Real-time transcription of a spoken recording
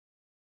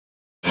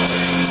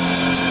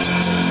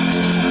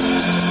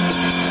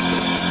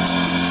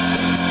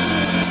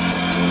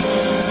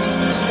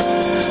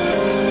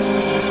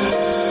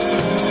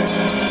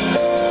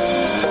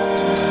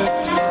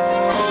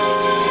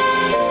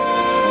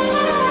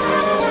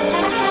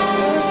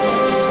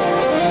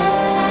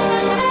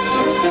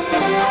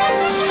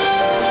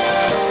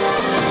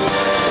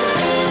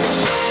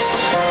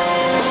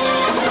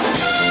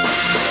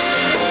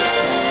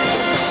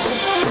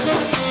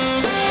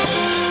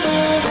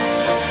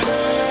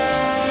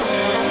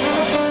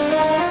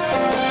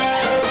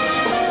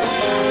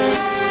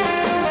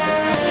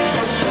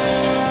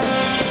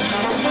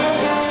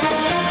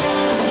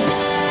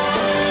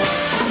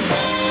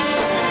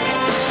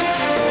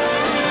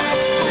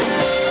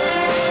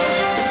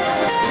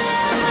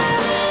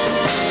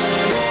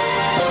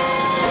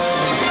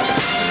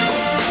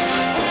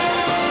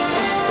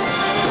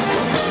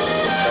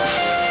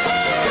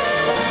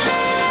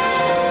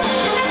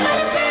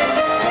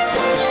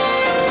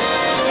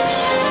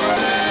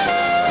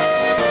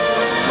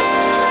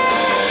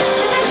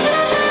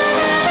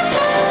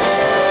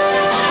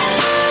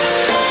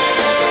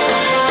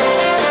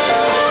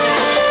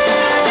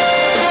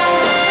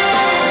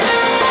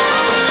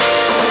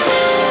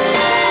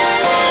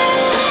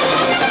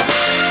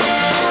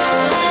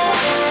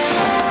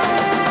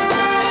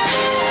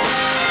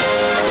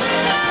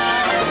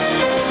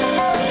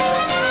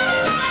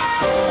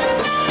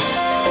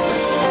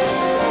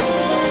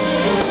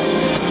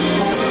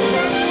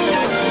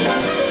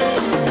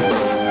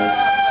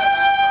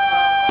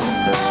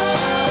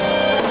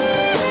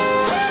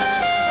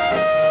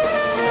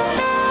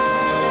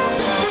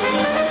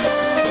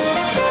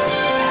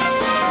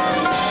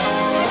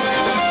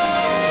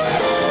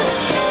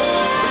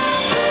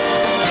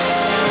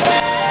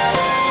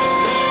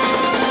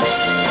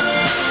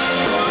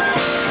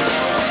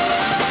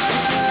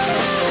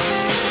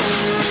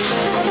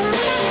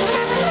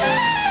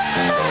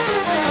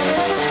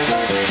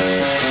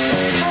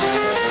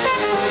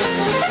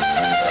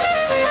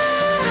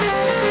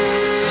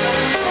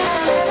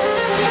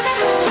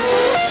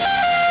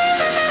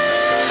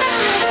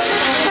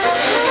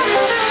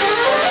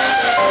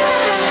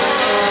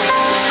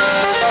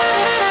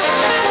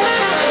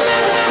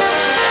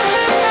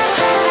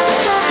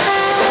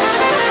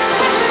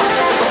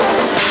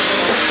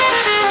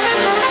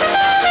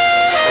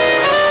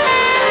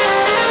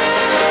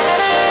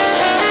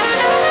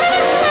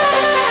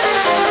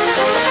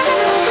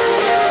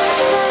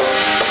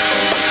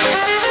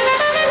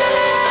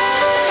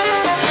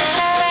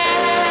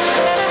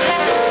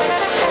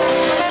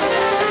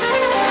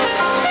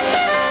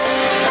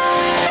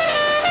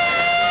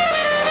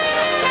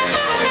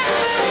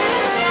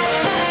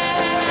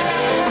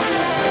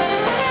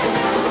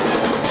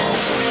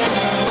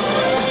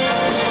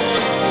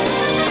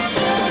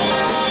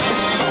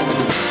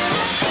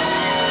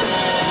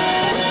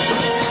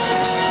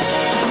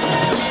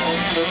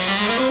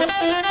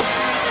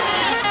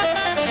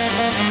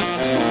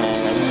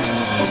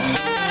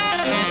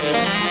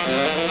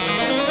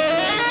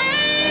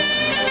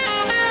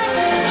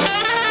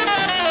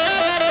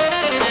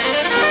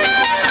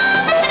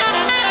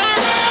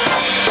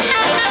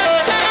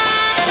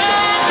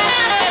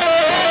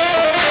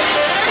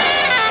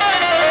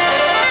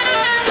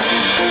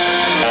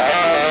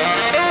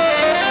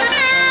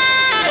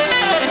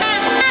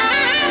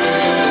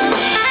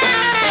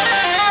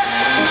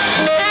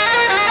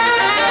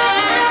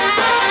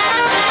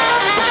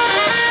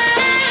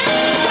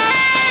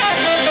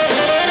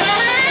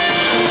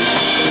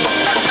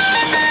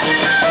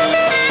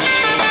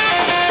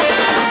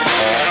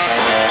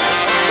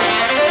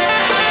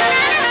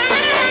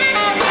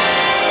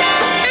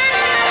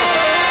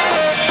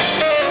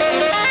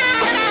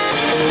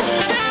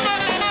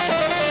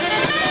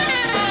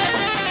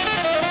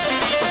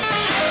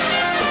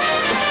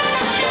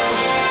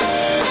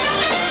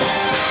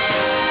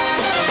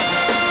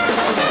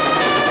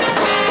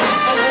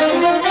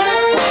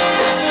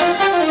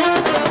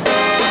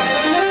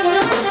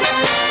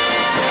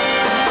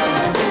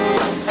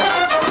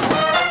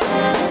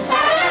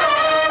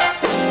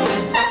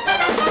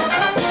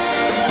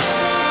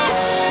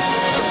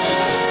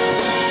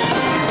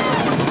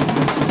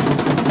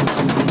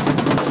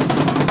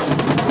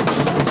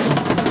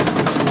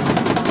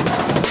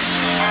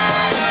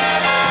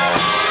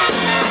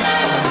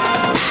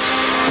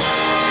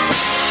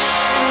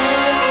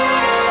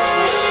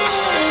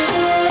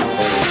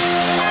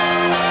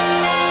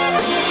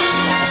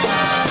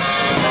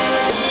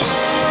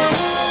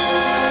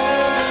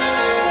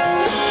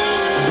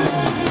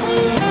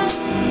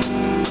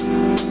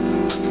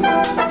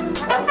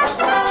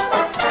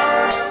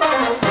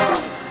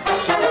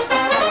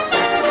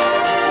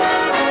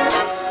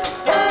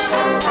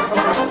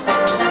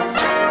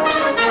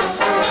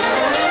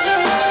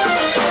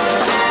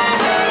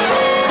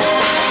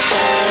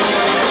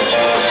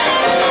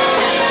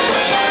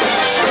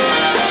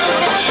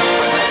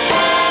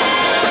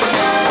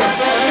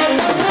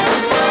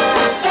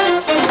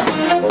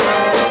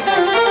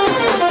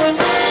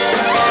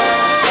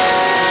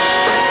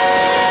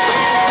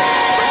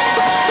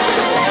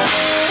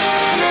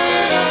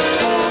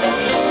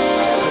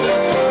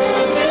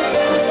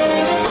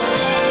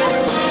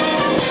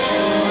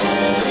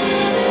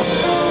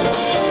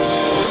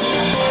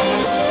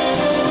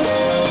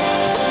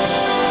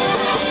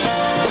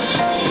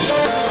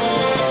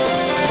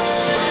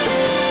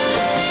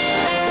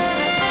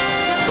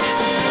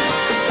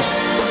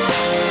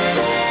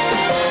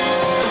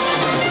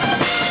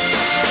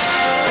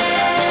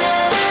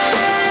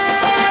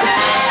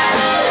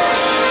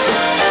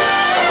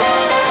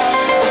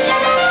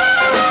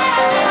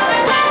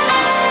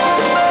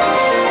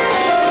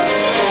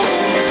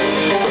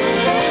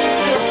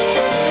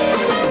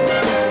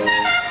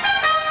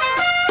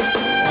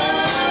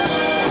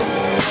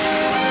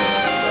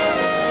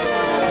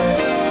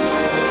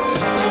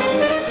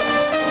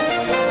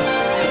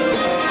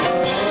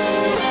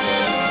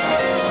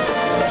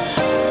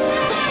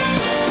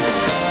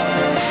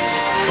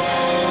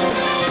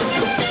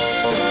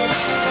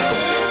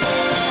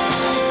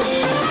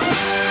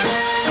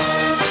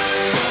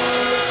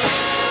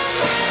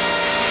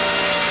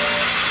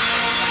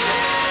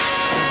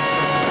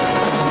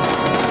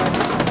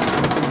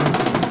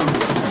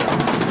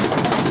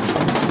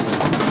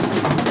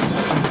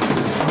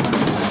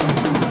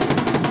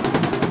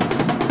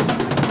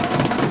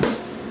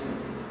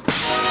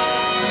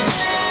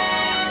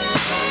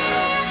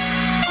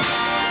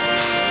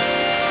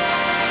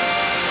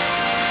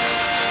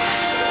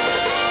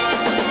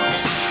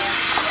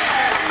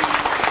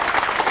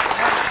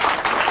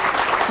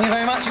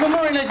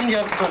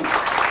gentlemen,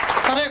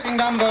 that opening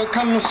number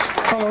comes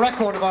from a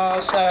record of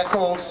ours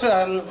called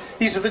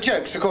These Are the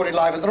Jokes, recorded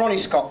live at the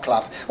Ruislip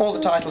Club. All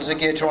the titles are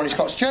geared to Ronnie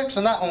Scott's jokes,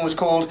 and that one was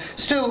called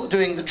Still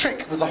Doing the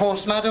Trick with the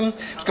Horse Madam.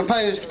 It was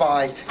composed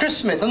by Chris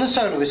Smith and the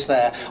soloist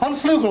there. On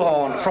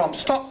flugelhorn from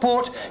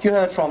Stockport, you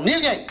heard from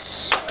Neil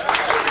Yates.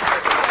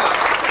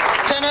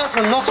 Tenor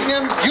from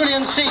Nottingham,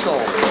 Julian Siegel.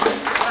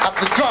 At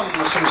the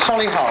drums from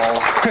Solihull,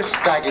 Chris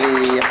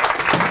Dagley.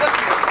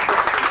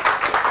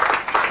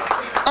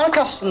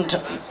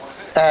 Unaccustomed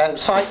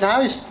sight now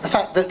is the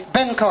fact that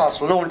Ben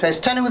Castle, normally plays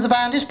tenor with the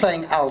band, is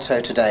playing alto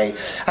today.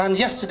 And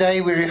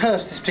yesterday we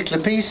rehearsed this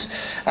particular piece,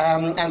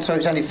 and so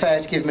it's only fair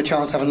to give him a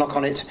chance to have a knock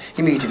on it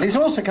immediately. This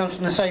also comes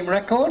from the same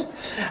record.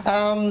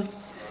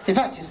 In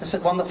fact, it's the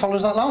one that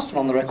follows that last one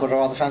on the record, are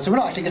rather fancy. We're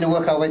not actually going to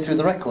work our way through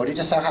the record, it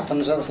just so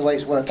happens that's the way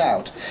it's worked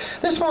out.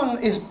 This one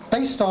is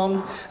based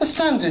on a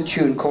standard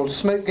tune called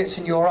Smoke Gets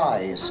in Your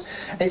Eyes.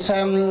 It's,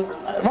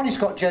 Ronnie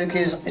Scott joke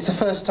is, it's the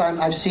first time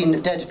I've seen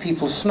dead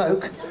people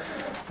smoke,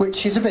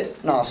 which is a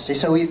bit nasty,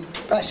 so we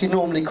actually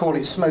normally call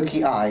it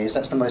Smoky Eyes.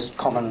 That's the most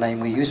common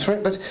name we use for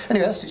it. But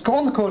anyway, it's got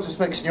on the chords of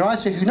Smoke Gets in Your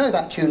Eyes, so if you know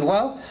that tune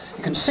well,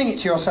 you can sing it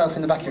to yourself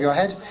in the back of your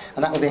head,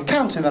 and that will be a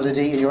counter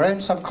melody in your own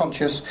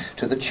subconscious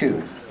to the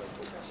tune.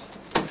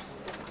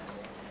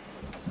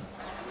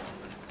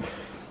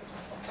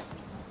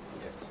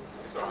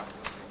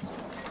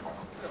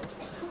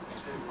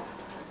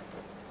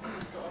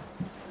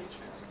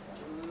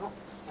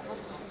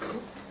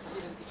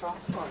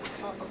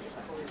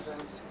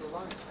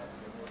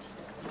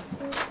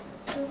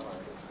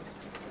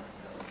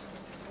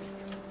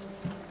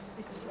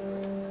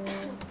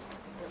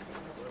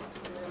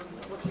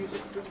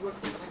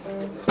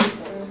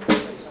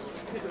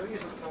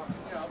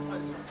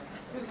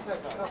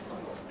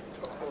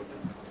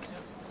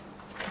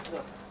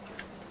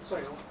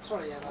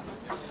 Sorry, yeah.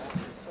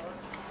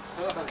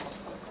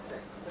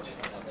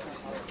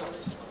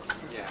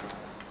 Yeah.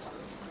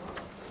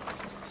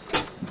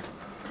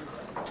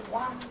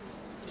 1,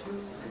 2.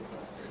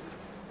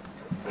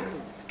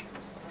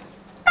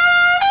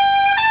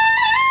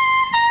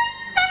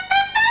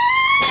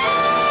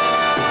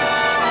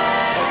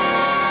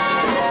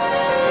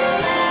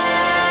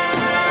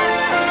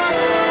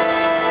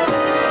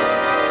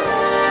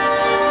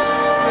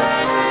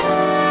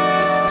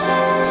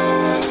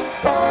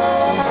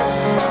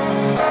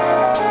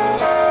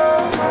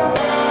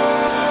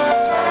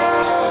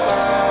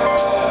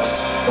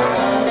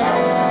 Bye.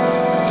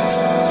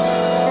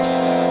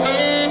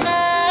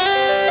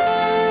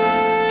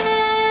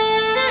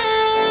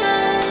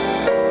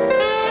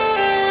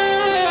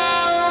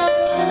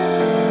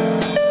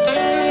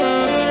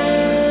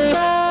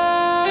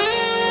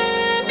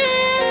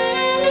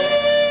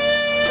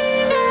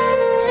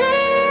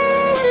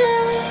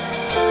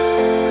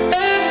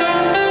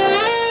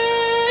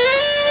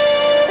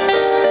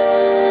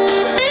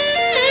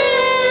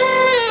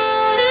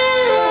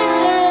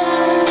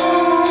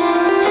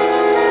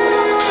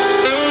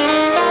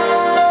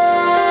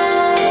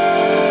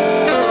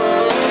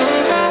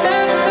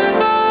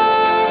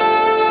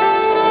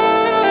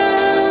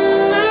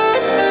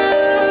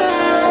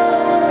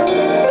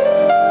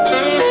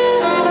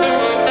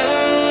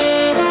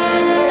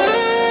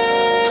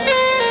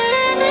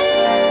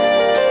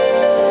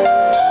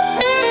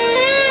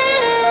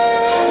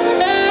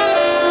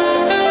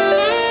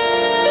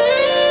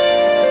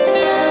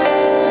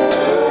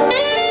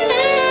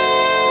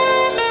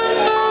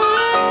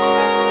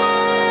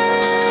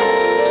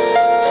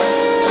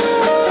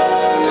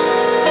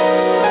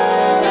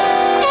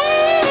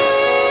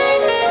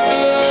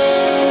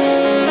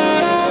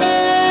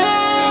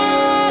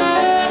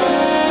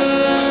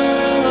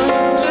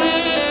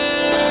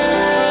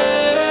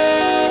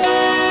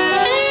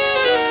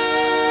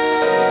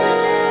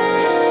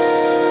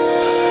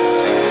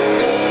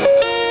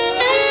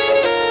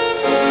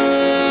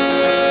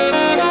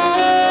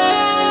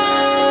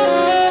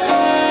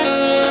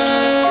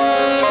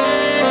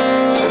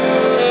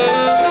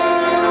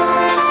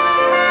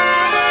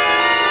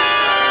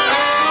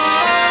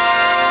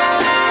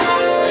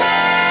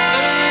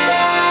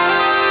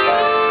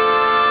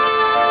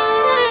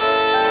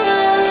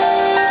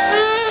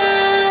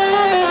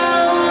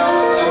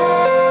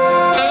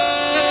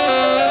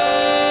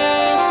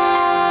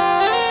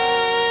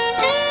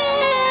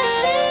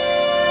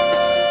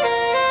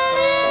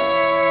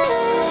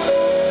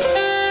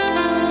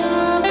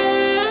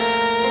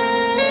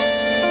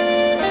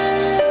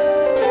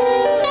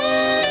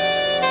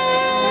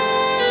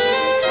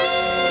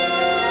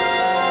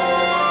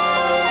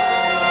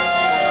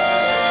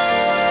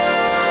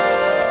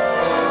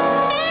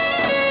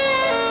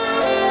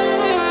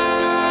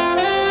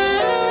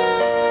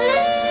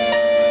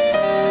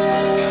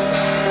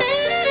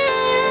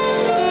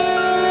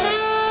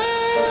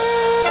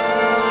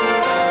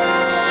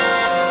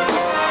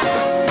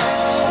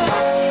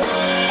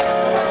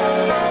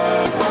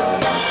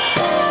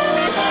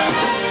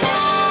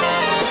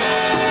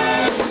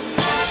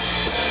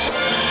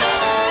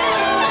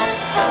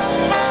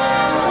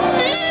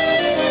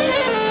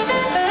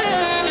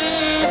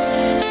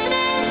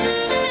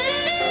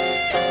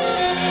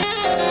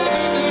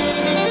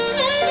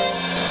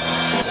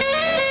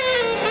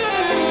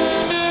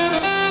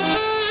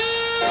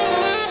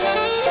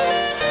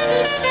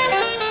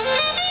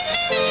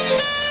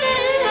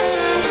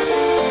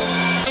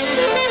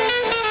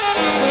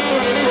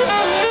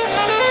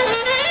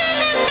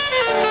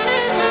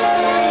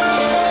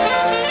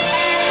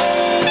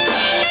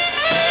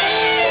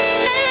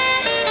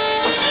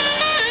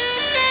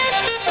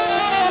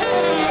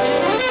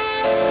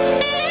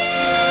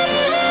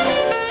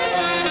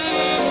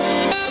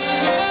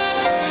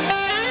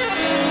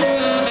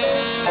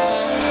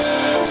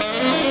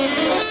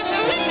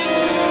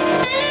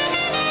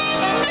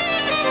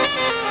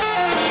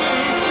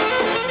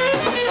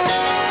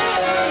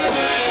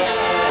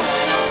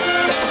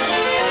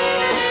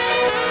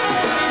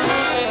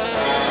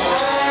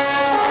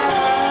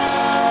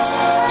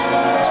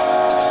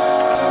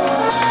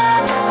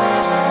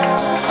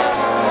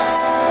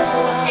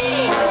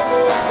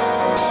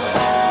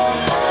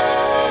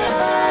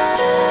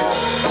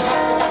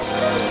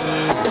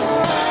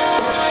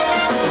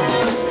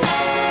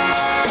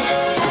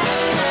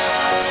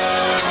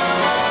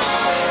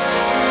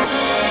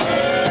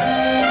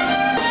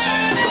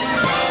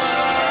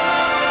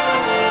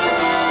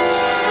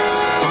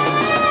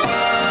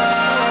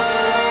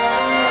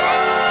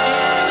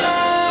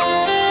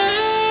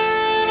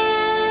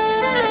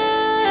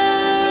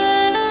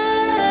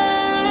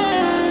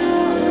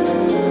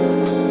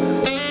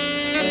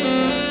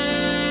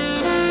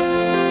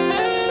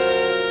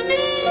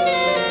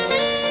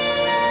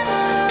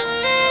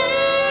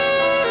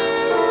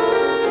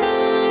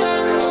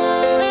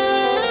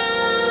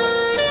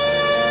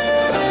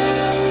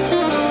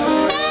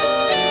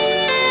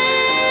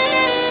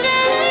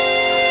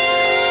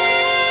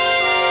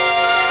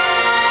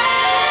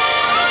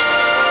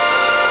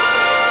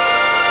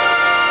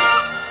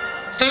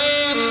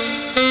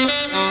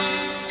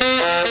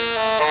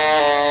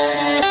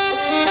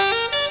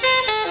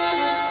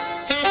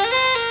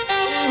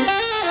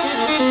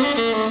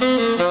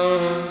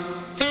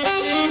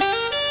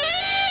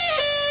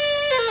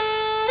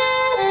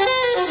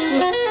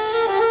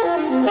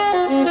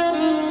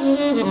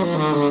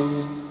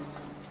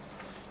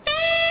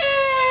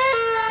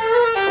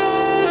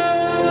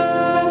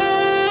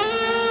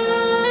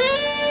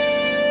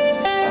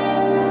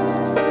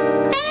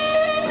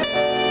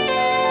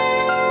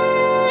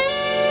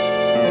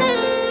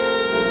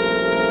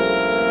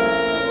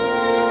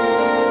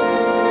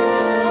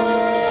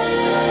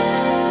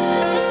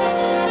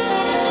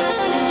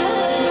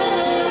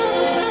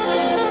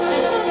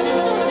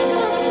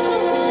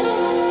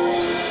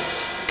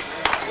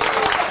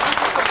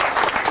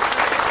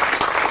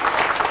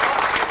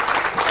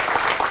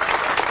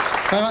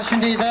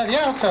 much indeed there, the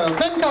alto,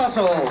 Ben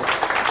Castle.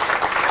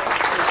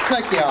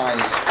 Smoky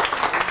eyes.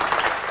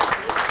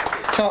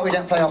 Chart we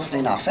don't play often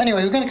enough.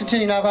 Anyway, we're going to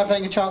continue now by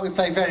playing a chart we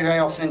play very, very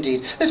often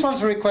indeed. This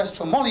one's a request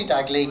from Molly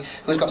Dagley,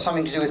 who's got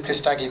something to do with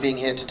Chris Dagley being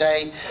here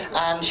today,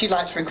 and she'd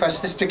like to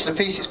request this particular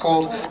piece. It's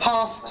called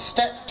Half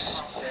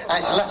Steps, and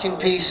it's a Latin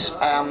piece,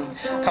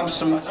 comes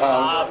from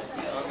a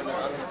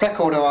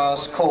record of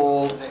ours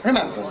called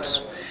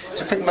Remembrance.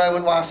 It's a quick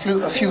moment while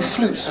a few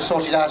flutes are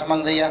sorted out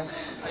among the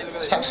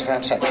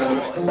saxophone section.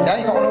 Yeah,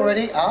 you got one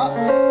already? Ah,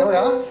 there we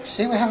are.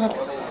 See, we have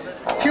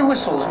a few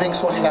whistles being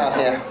sorted out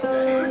here.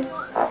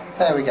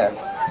 There we go.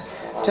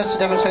 Just to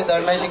demonstrate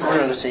their amazing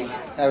virility.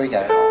 There we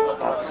go.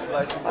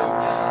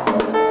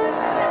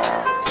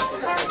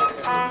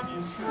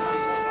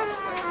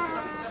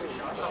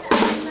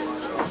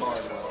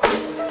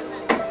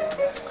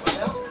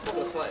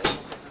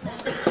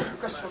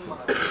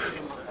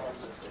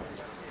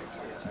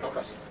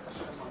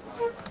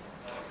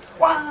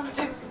 One,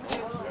 two.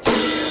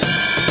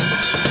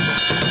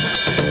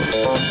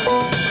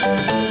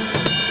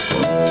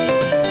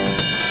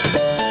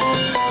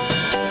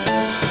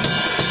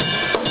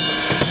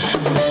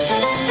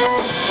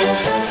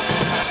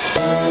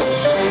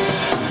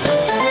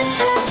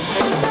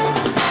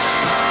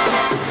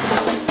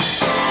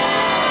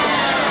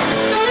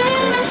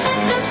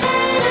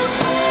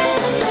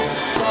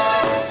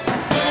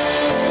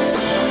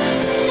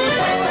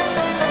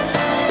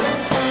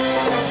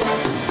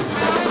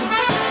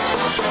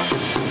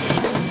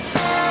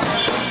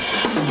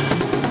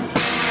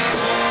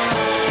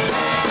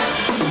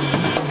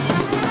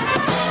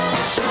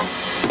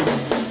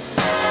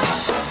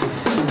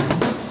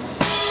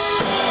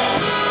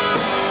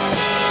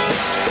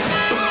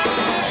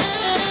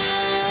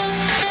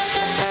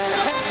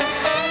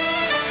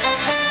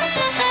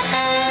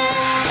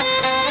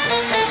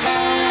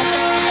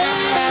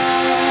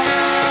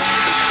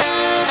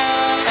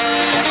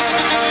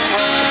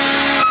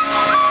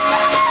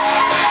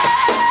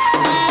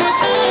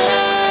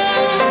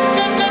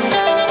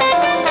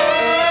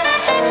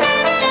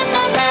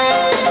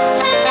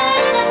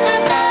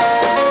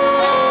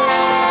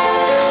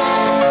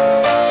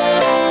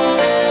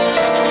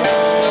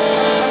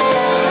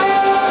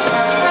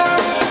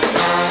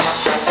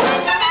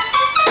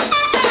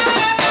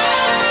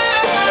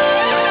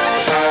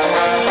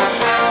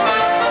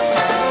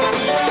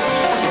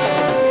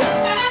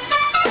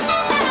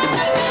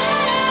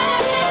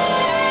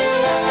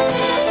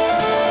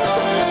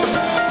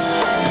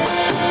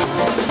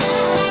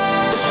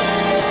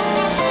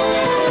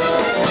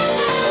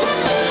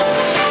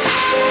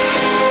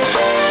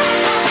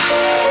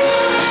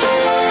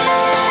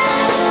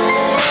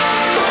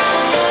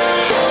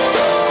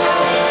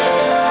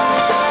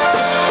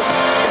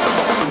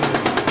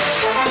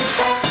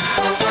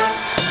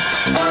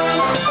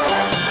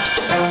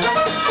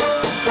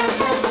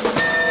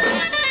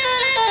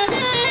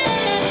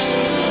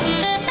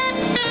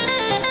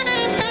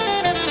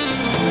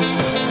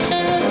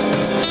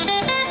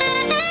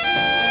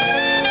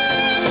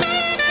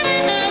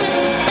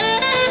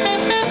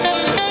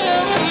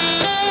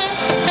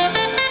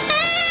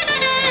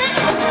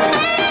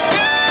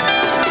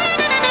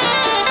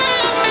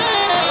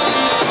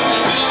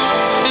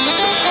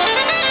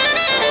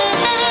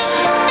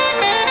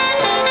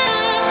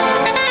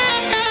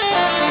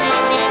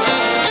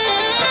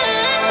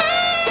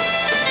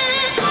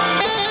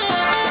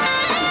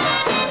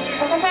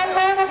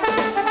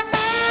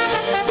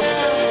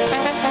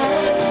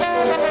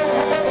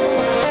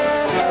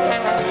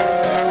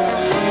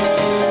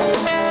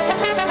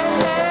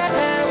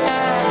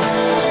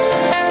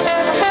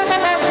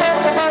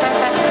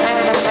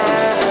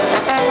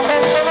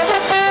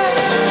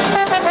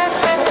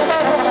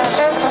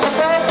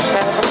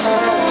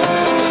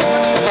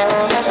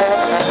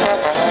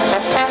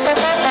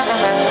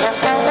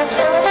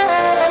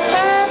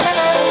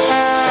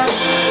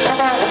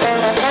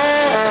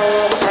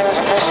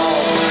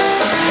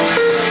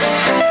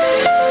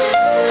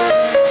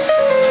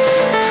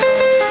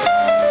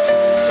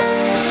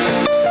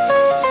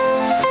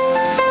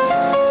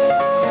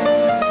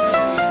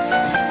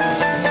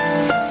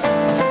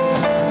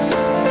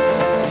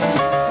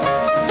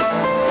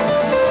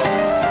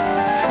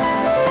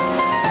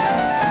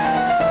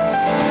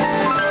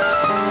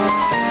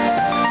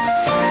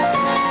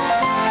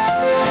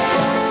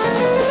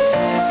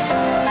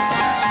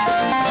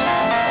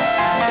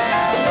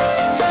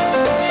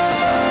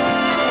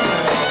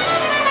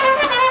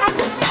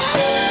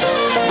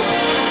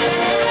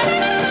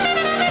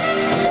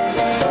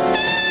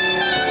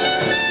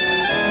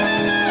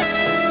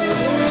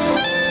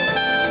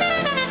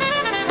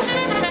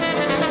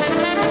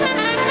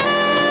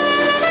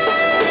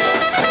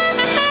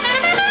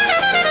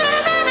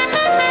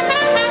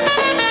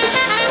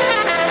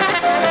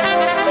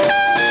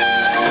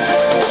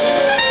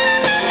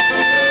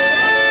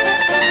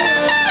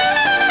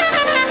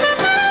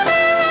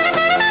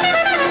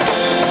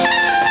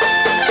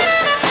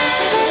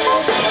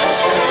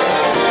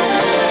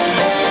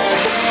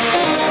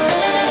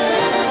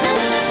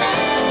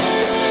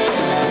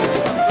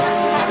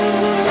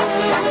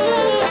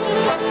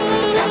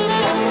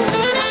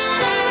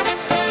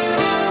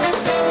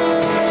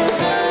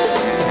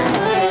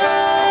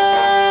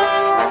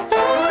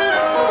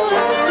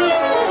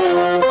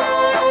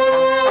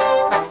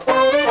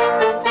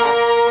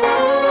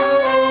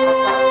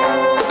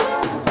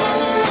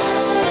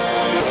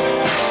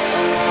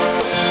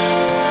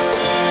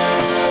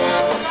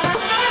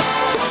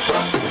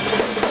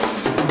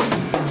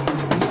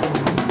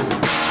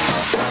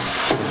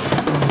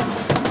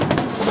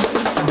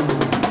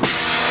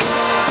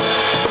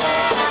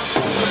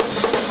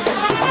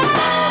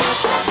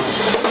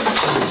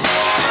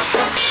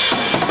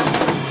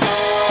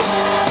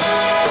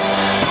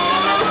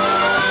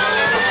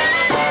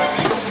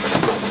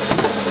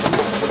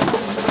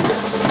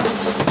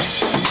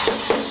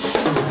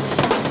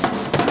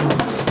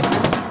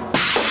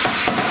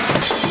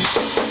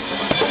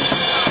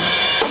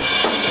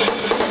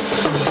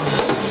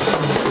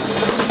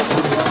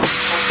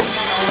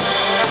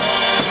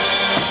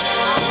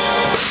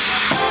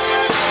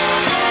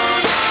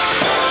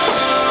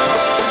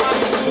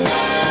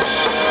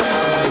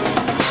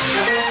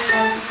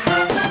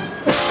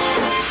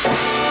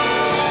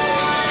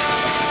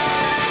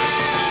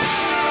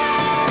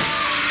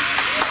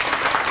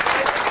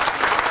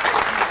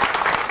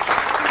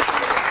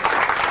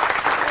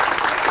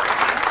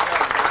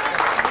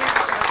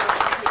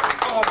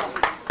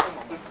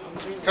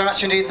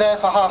 much indeed there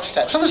for half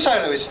steps. And the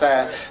soloist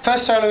there.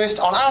 First soloist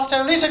on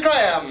alto, Lisa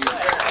Graham.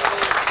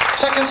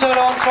 Second solo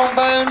on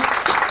trombone,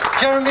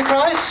 Jeremy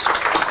Price.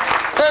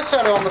 Third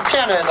solo on the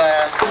piano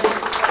there,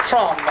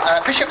 from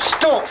Bishop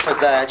Stortford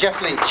there,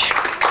 Jeff Leach.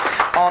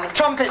 On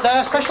trumpet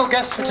there, special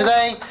guest for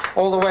today,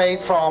 all the way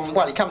from,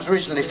 well, he comes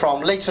originally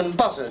from Leighton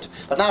Buzzard,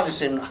 but now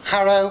lives in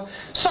Harrow,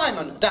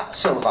 Simon Da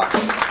Silva.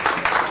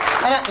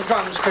 And at the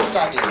drums, Chris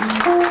Dagley.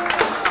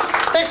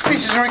 Next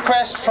piece is a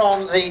request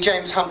from the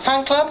James Hunt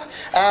fan club.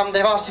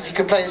 They've asked if you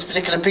could play this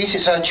particular piece.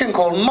 It's a tune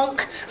called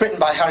Monk, written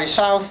by Harry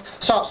South.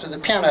 Starts with the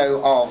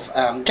piano of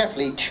Jeff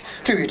Leach,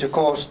 tribute, of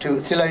course, to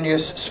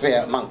Thelonious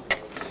Sphere Monk.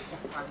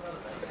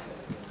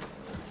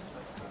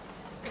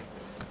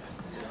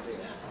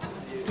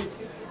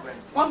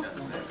 One,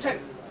 two,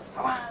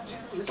 one,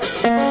 two,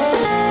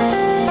 three.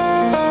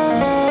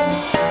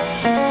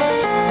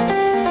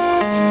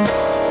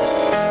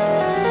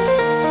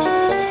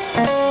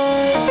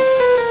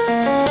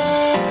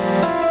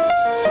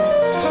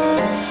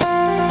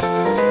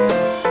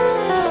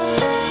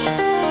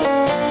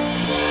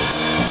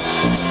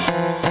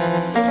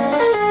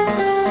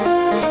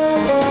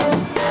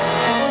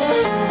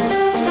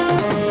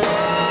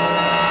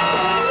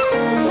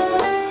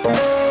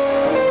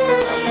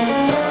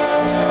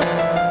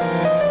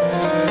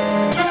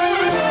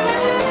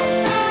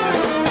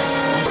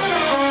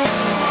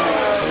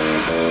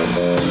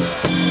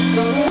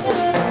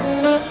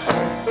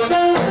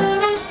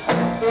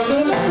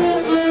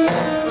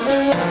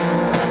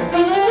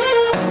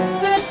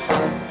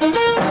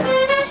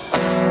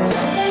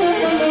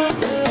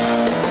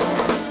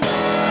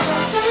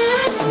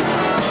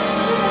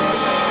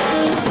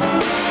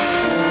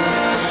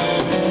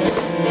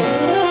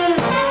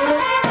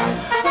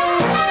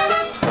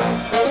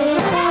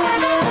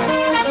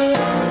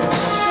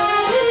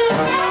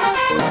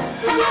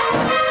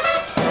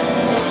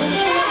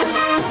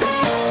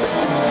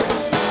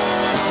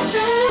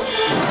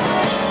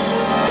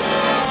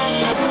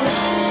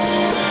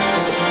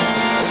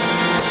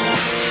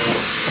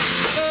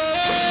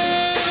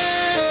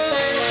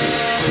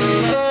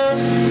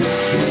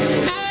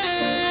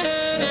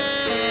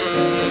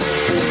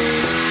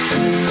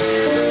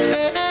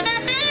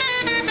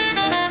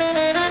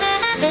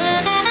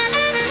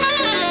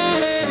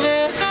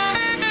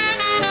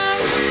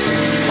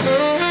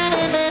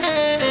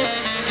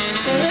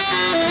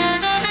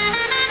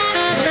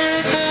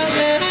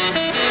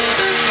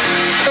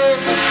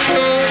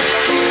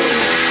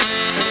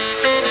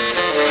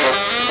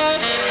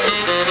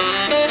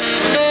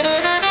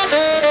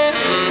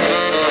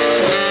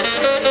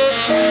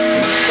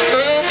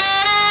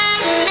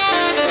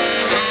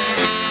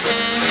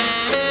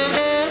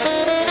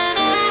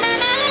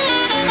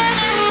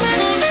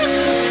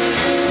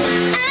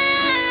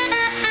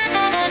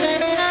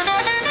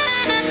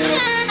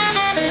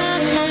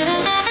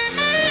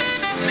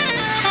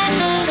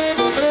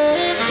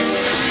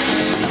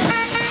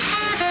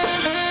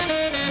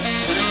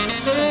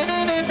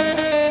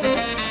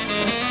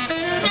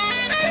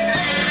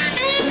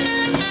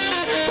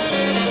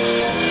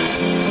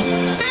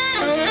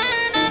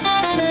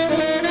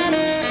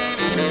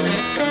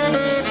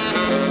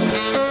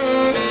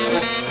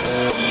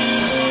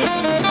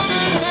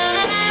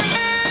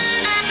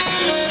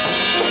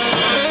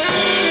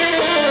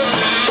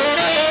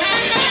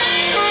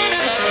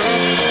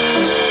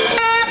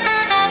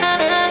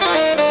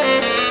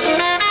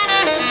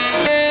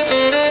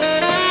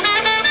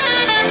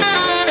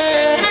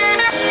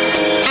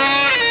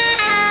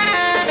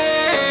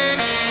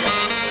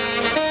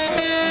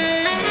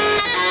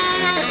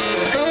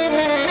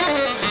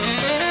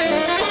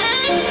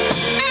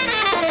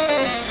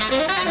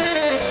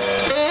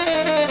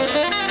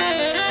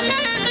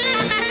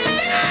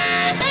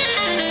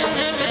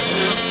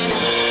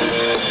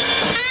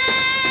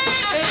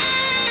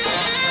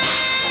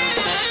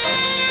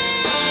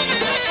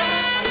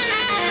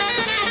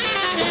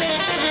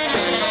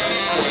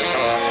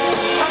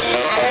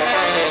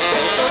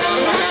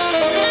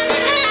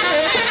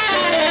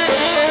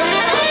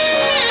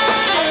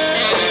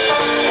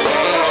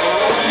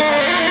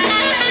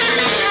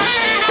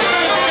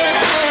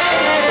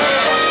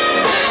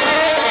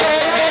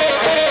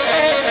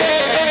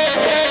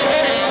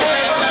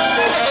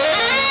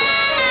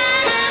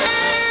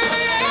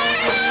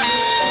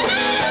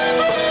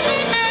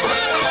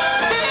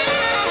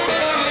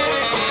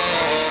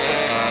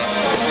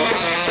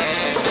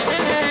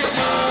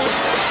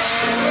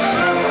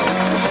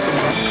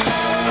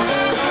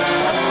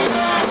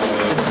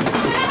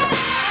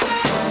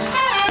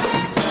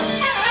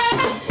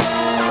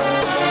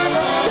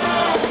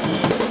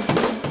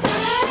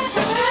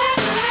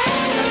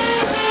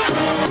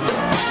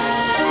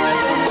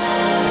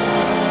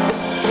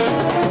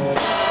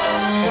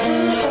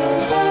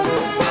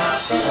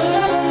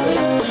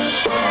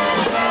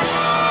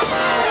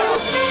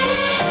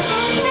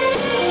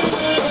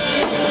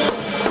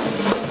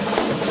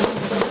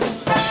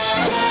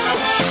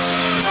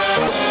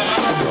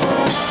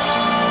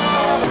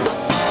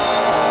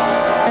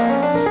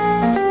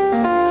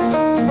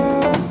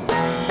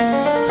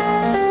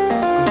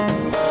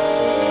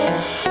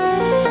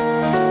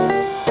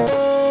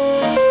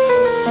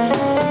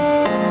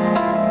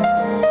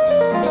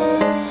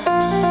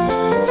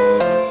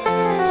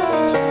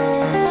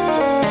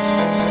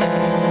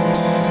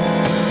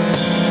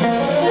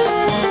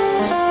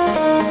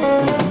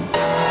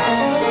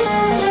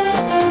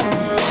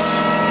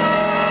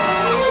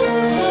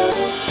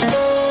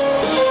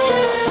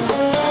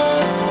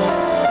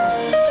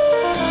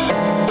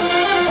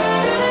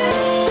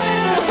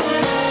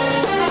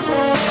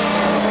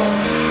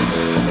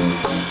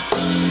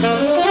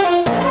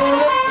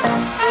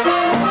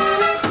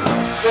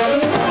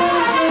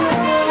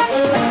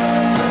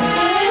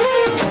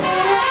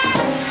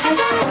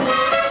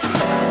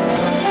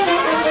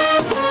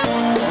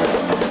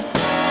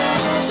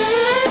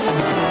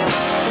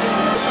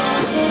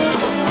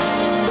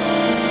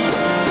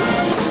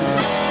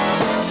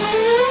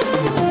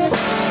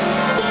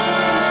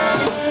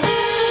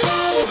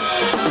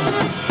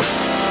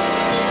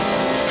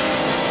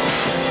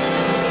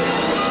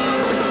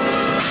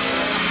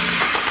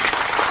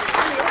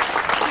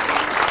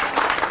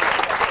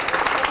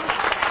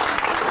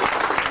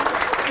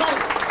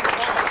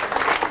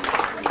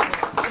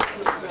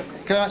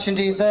 much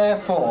indeed there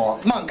for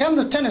Monk, and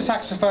the tenor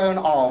saxophone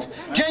of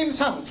James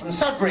Hunt from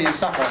Sudbury in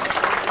Suffolk.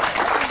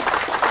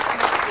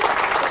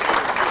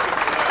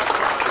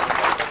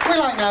 We'd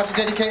like now to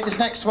dedicate this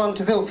next one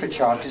to Bill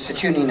Pritchard, because it's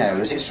a tune he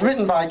knows. It's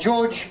written by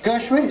George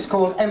Gershwin, it's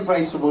called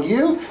Embraceable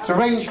You, it's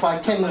arranged by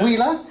Ken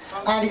Wheeler,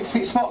 and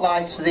it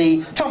spotlights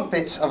the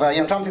trumpet of a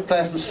young trumpet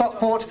player from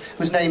Stockport,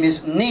 whose name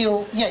is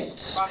Neil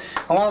Yates.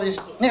 And while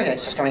Neil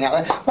Yates is coming out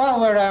there, while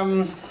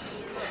we're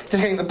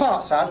just getting the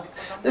parts out,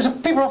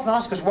 people often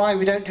ask us why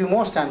we don't do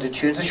more standard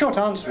tunes. The short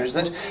answer is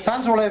that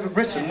bands all over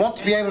Britain want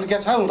to be able to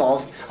get hold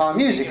of our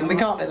music, and we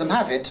can't let them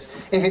have it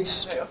if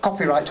it's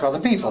copyright to other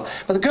people.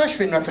 But the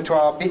Gershwin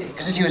repertoire,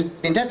 because he has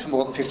been dead for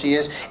more than 50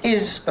 years,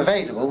 is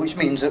available, which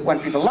means that when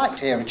people like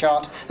to hear a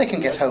chart, they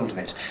can get hold of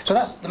it. So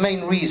that's the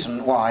main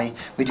reason why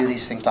we do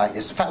these things like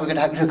this. In fact, we're going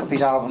to have a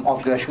complete album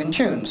of Gershwin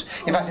tunes.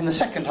 In fact, in the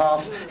second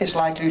half, it's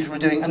likely we're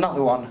doing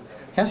another one.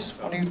 Yes,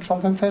 one of you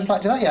trombone players would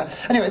like to do that? Yeah.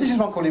 Anyway, this is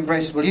one called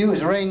Embraceable You. It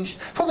was arranged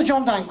for the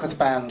John Dankworth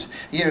Band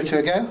a year or two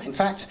ago. In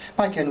fact,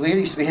 by Ken Wheeler,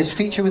 used to be his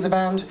feature with the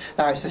band.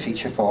 Now it's the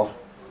feature for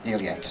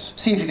Neil Yates.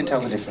 See if you can tell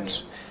the difference.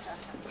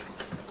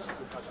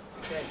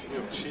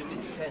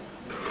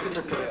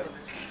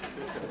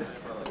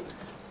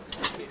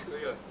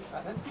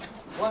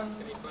 One,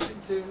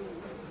 two,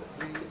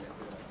 three,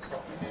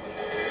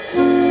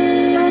 four.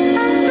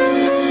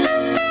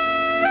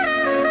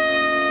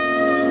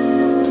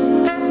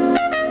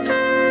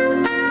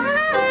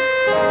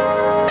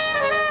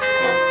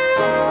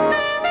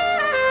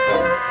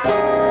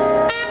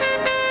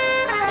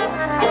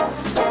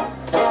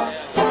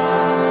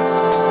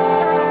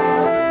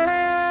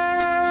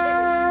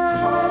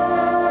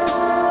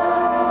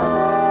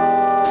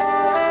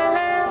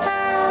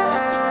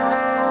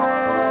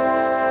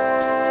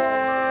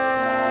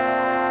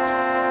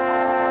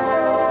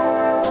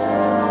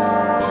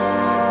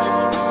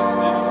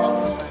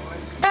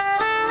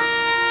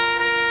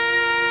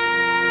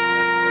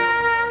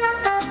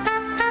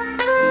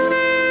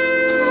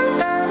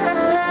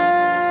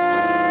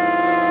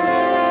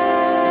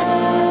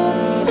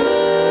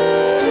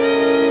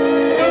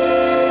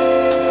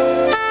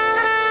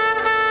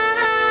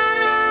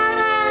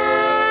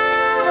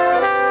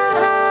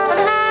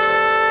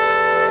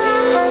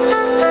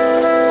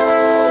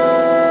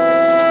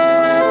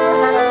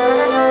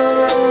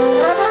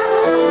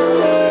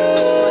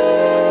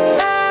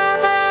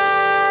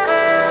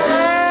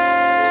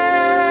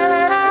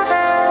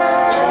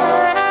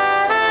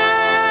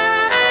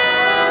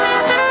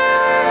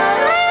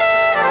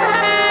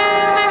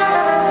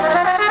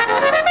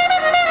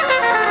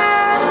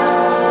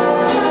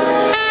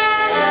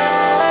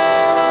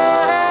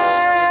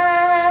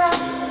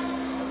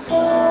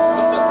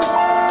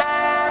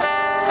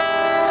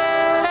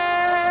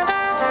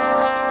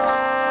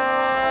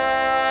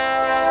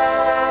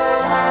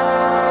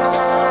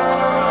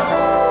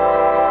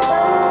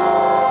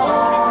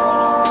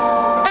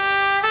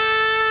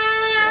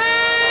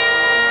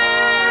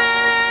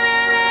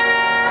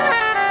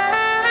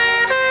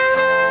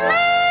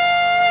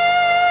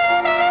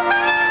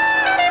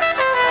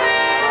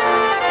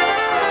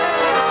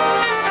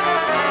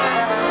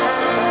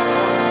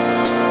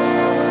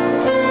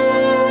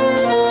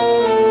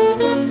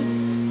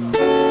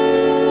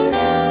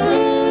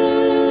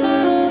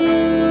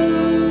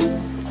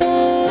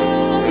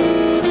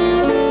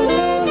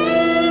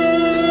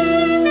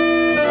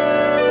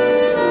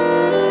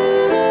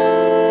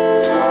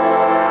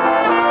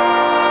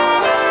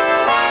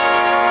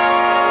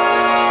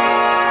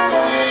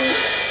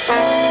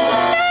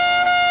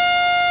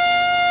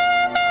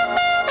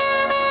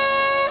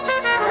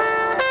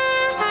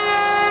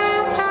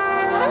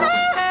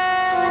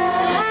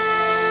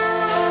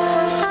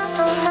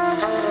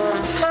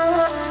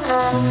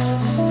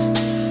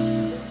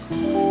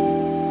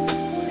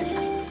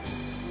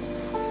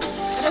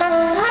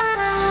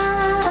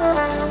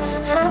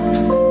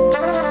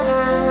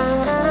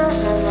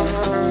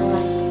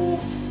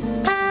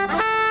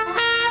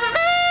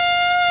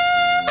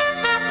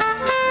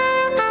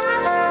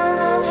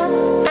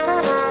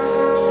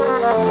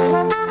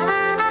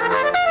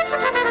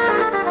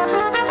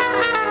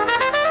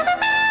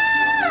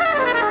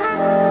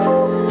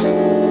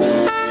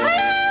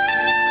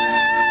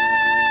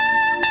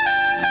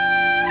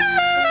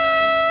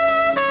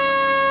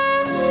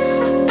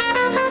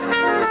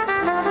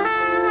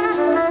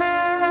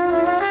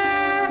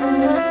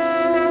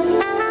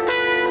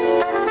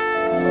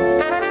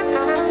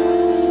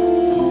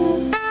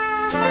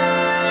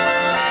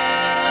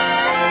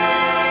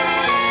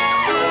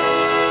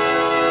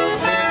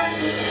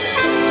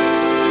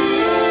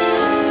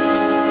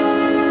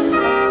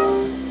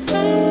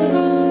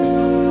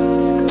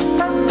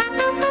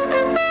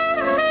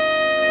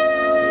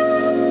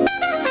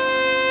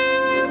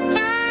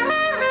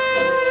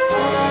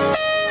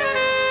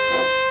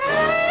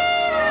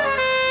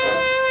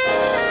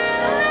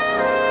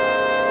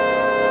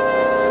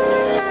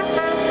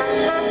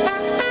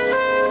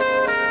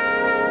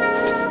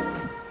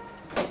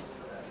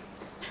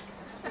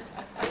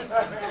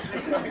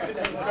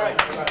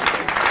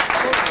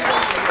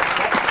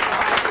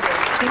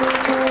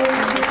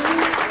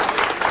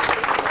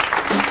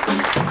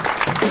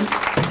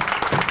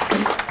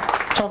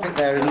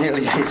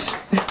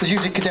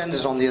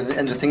 vendors on the other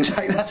end of things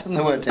like that, and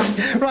there weren't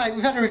any. Right,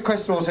 we've had a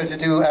request also to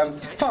do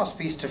fast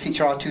piece to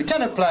feature our 2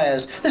 tenor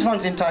players. This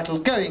one's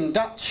entitled Going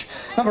Dutch,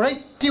 number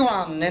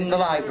 81 in the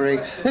library.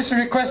 This is a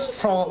request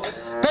for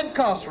Ben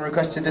Castle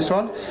requested this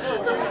one.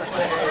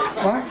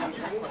 What?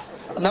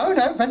 No,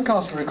 Ben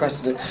Castle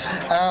requested it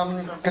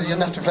because he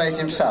doesn't have to play it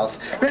himself.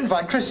 Written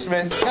by Chris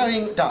Smith,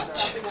 Going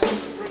Dutch.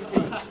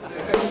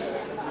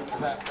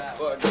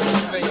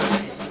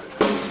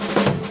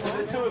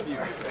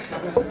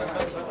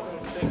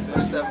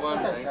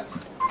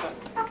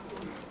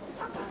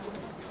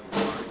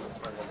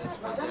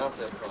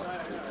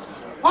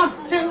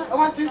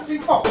 One, two, three,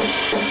 four.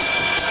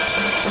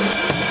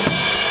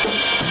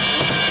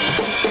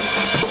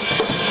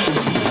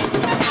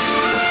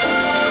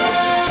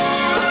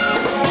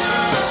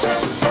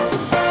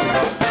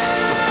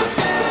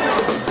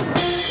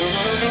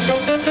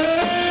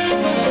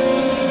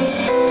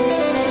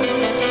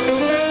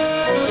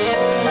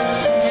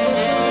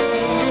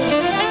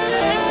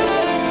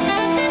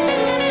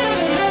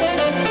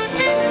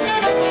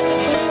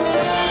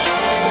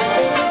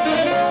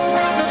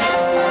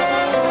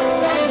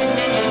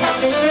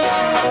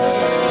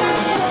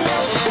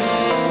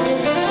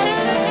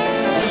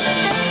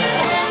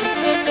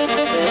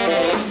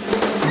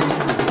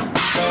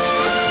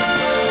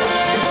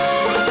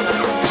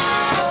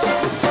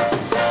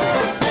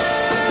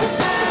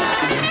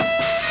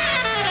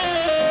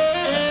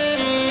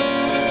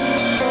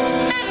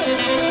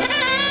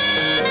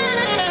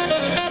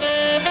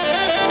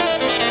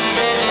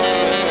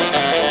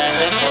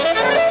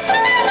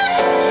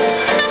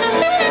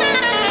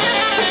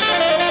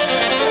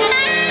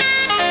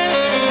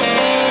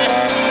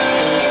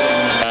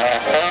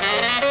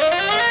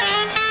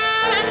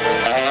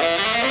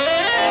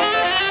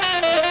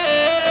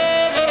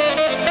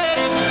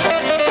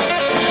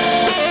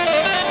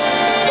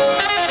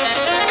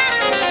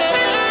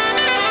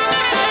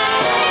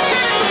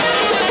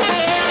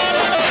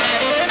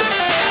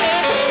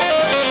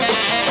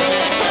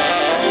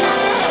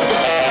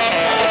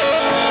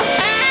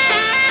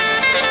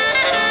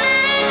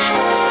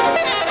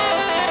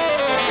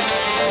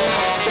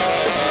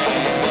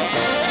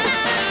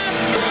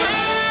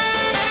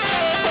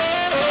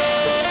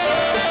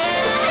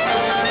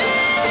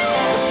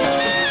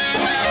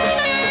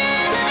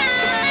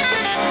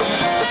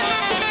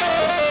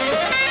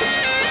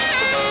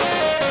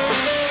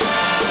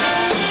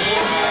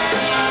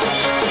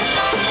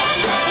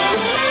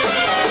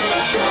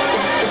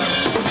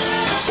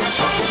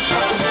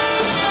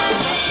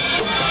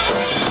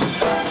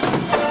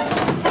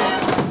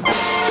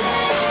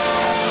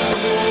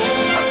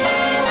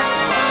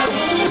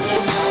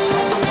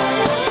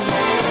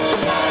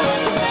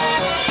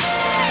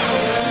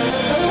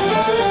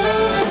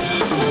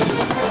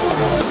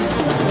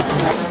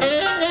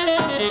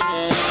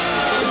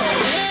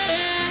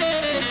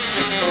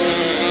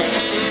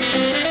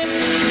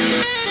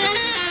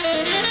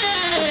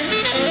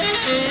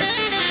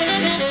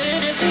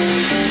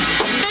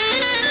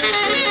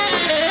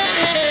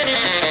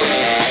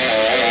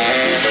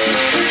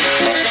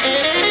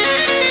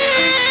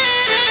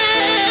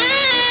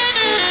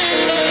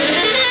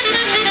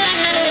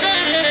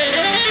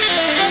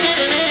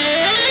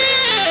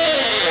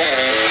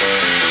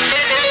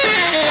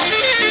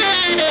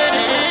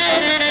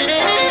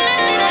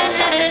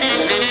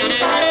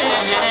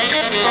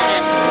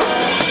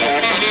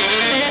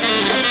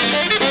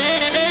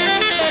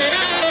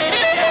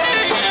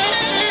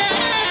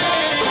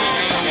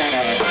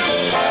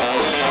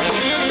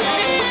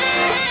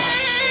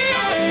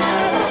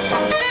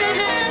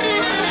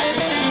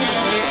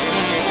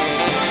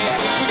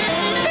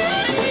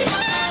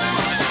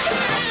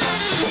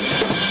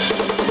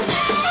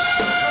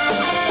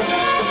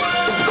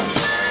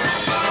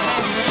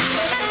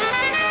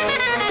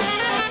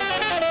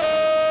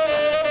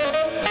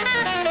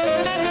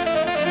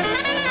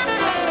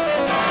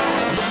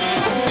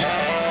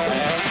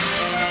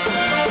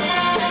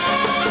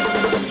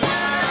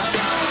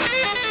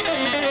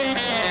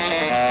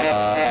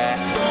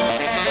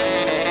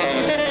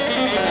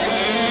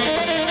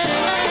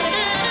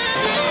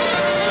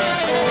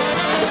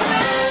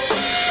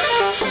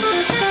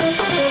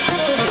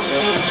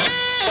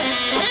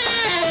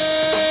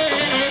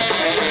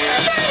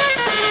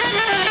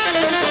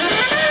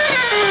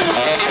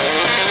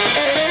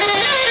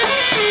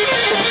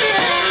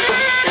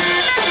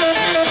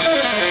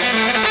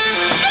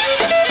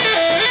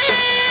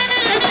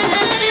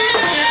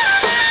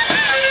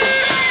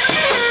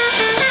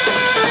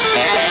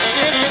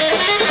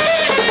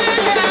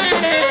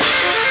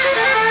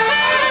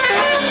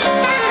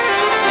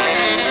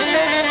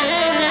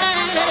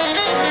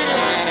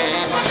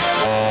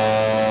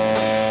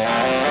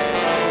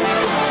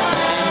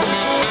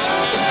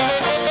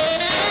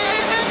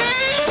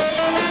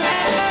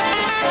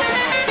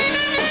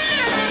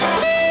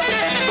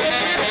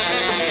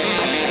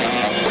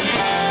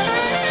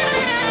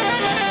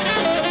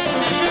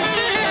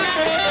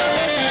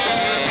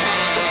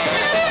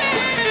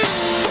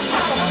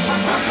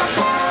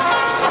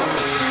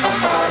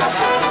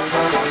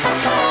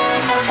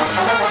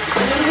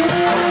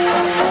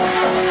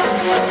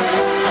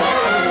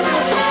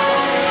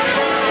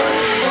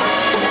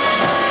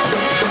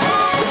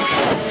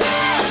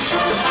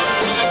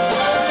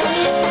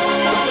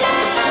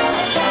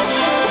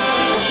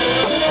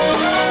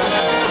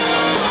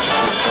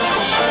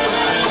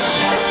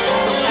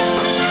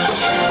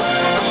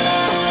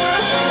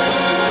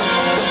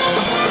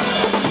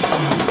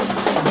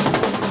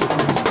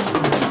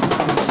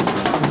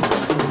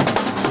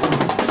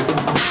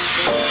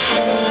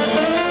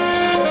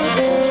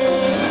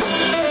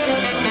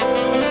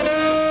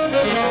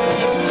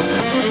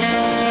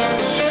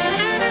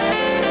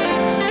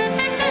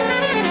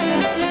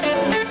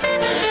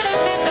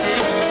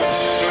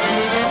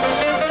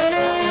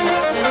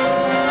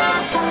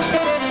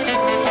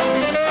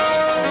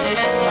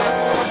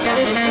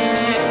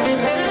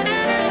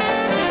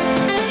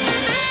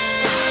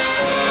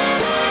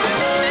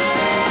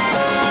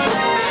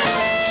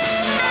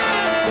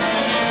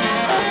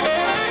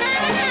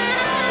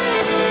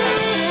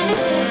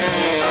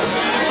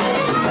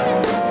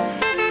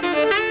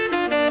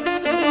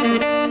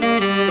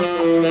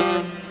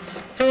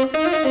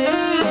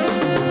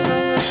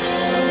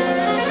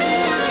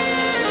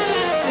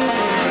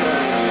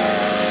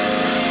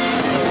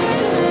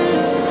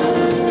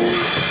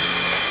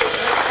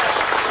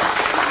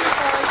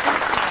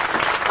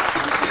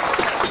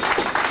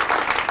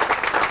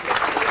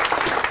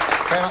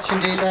 much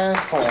indeed there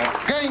for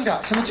Going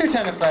Dutch. And the two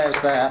tenor players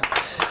there,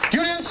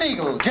 Julian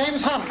Siegel,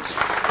 James Hunt,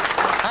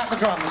 at the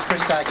drums,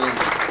 Chris Dagley.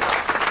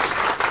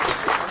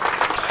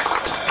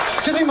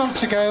 2-3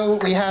 months ago,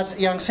 we had a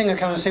young singer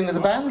come and sing with the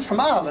band from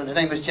Ireland. Her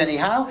name was Jenny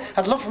Howe.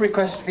 Had a lot of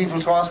requests for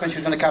people to ask when she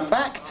was going to come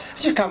back.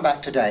 She's come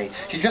back today.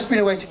 She's just been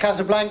away to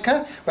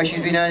Casablanca, where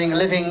she's been earning a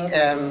living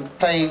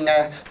playing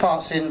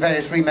parts in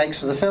various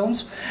remakes of the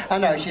films.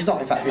 No, she's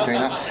not in fact been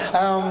doing that.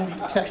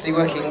 She's actually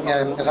working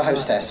as a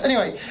hostess.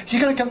 Anyway, she's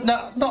going to come,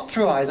 no, not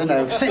through either,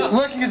 no.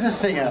 Working as a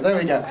singer, there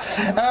we go.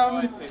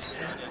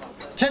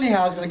 Jenny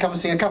Howe's going to come and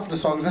sing a couple of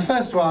songs. The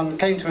first one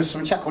came to us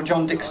from a chap called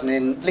John Dixon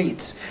in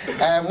Leeds.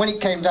 When it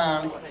came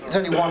down, it's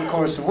only one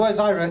chorus of words.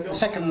 I wrote the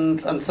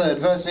second and third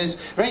verses.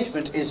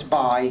 Arrangement is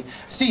by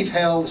Steve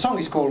Hill. The song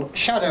is called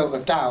Shadow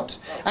of Doubt.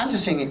 And to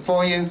sing it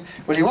for you,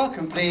 will you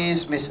welcome,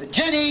 please, Miss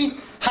Jenny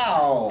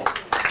Howe.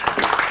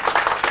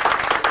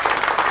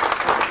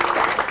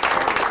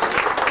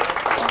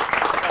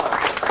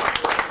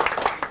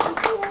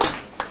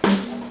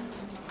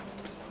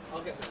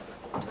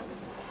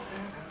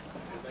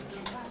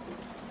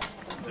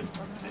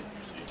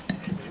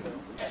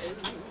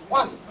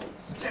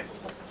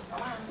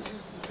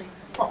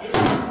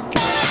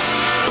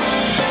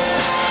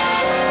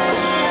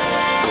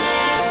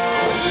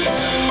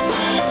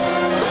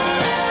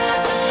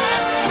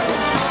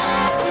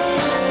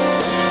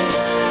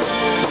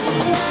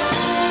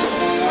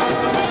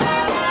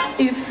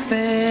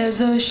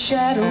 There's a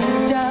shadow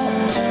of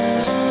doubt.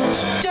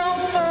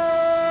 Don't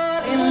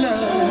fall in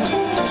love.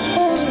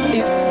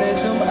 If there's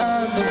some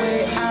other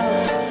way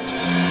out,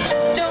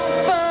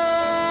 don't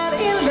fall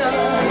in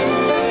love.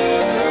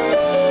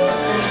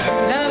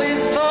 Love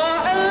is for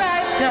a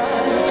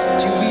lifetime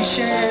to be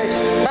shared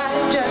by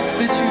just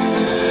the two.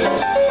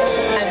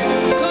 And who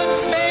could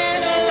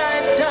spend a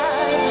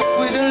lifetime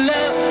with a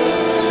love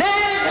that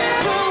isn't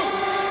true?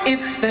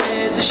 If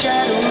there's a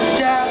shadow of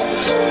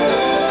doubt,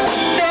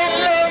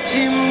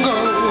 him go.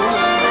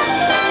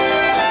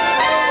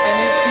 And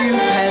if you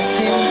pass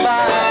him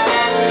by,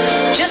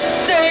 just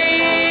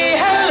say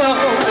hello.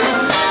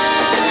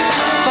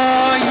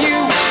 For you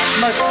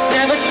must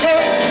never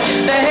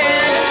take the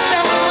hand of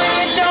someone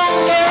you don't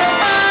care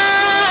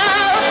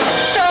about.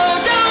 So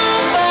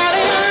don't fall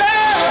in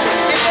love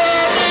if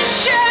there's a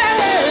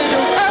shadow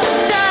of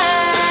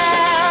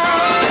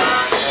doubt.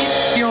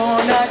 If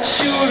you're not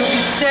sure of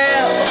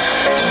yourself,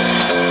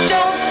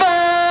 don't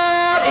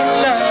fall in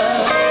love.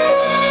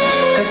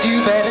 'Cause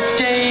you better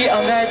stay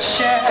on that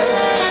shelf.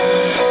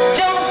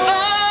 Don't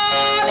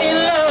fall in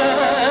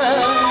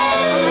love.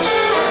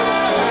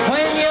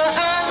 When you're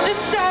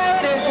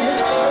undecided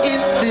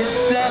if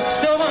this love's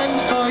the one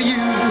for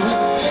you,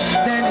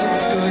 then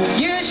it's good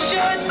you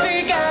should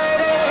be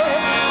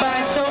guided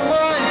by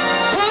someone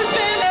who's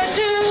been there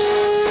too.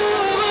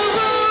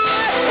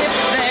 If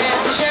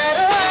there's a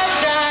shadow of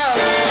doubt,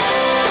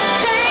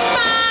 take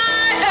my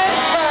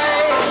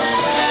advice.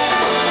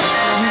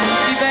 You'd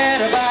be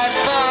better by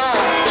far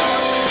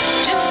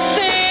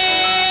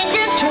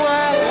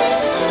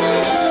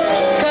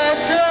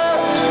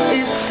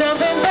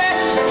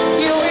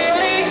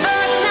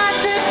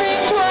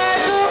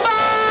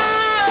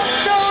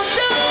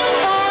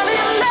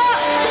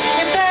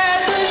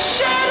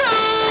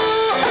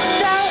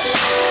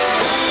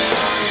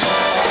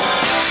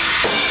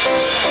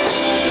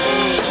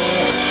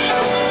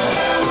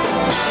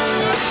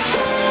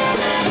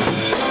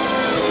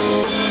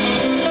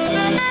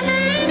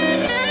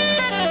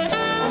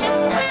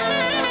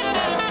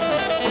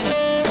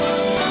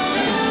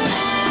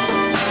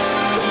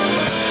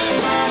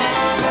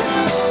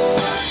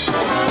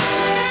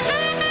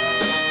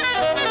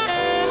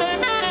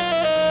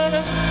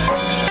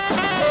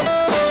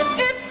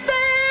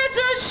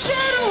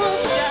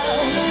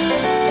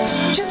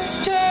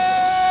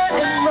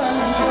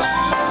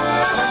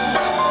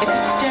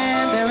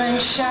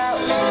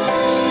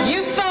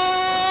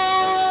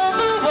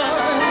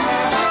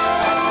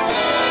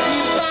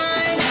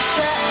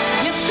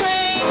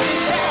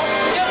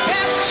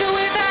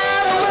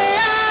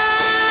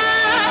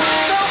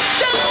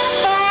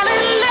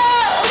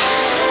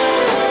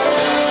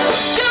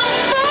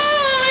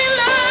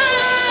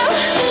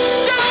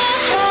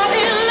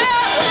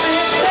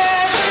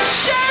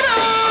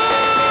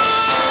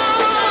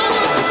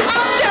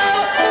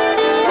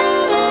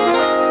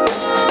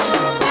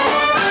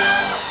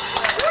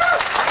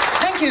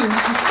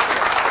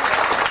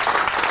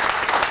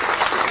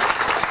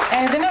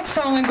the next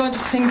song I'm going to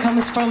sing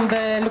comes from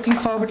the Looking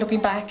Forward, Looking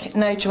Back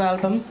NYJO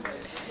album.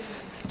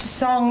 It's a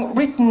song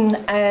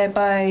written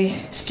by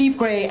Steve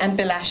Gray and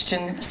Bill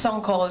Ashton, a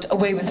song called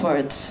Away with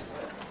Words.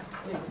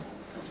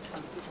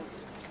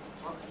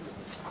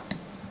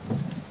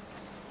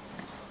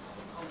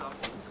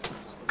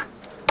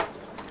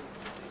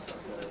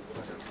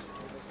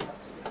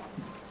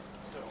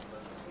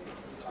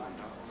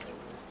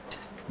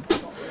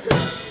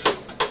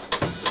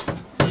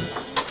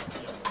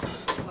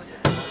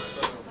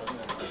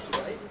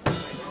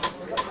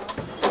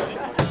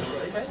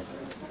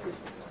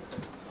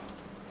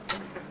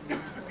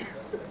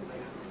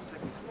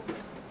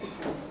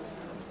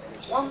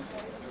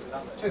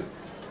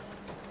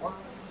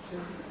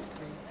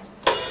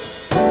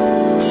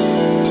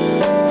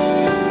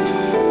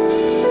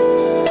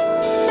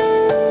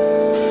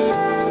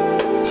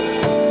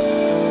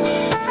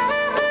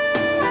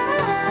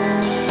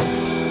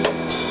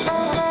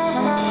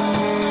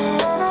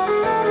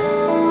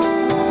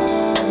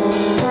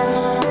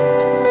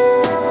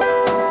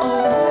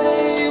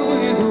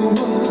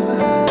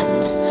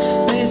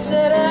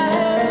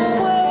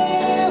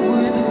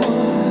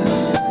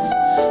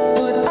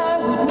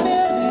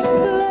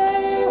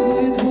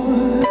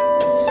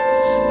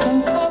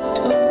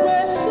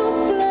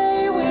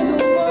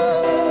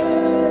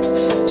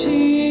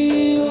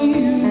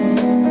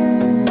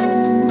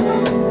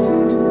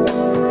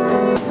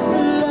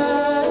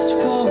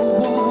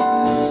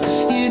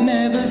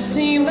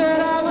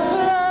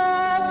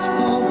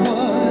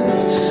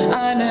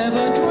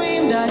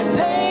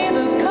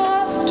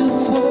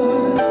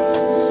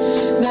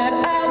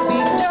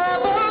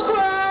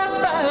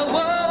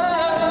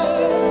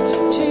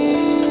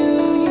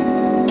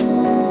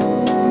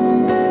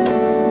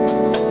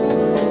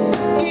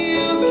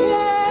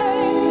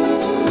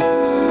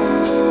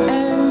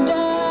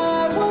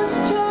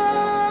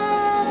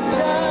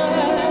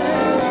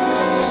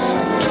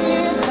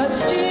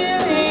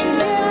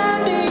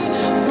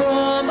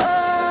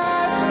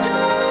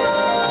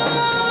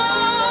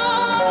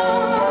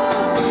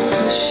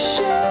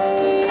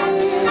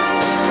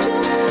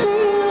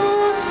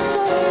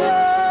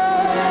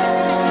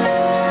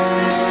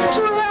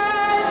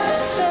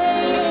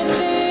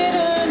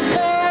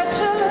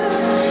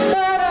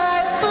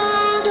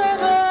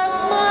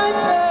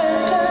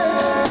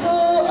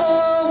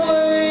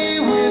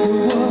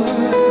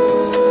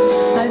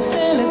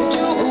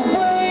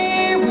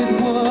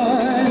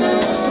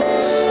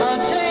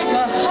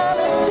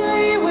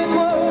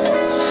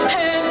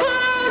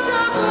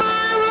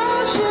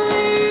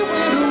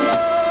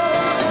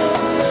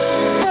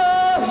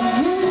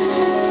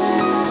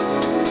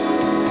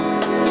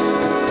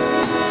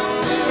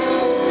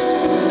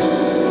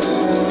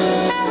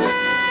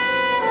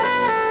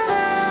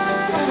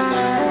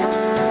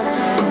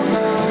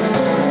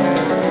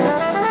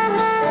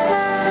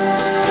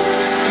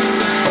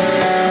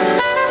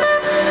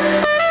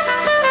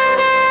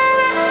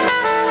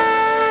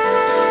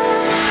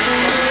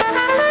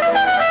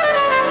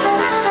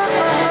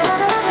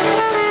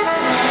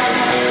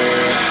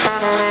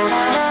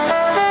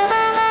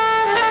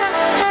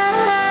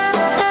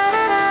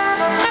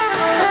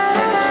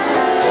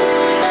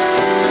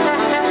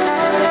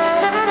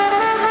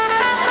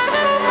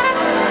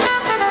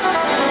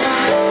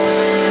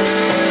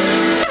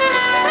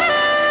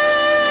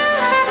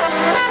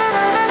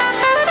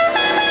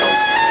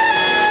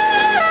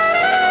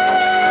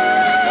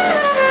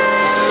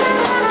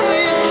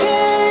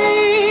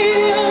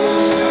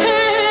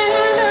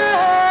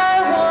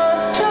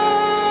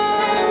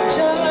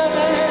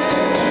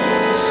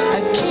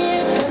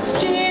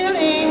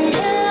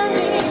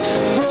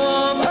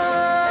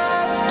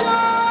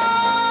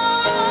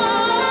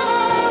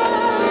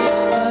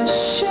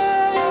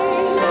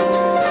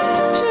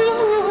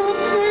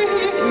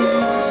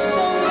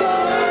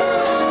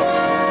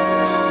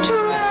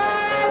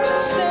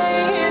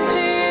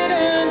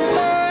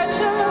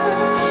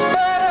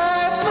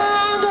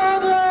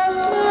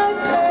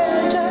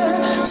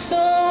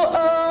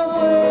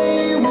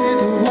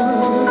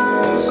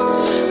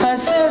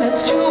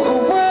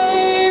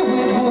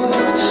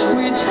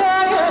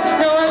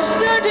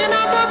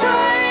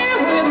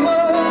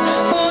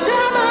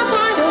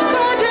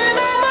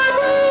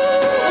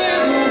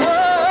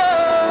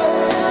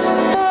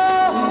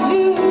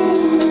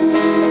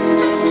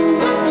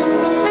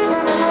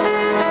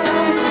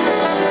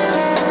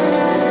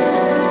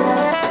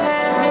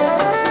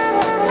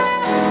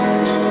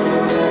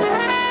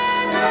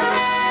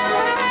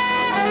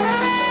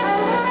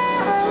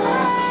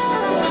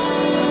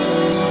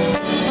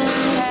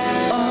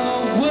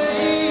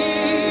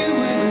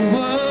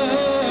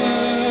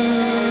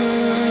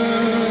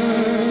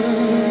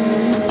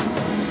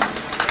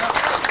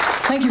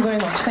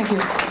 much. Thank you.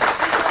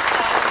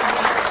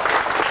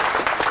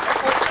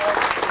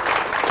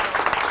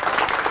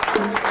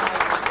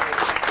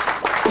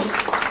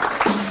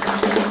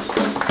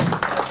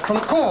 From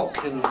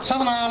Cork in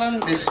Southern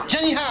Ireland, Miss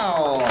Jenny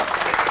Howe.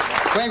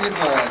 Way with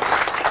words.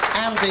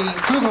 And the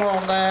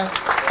flugelhorn there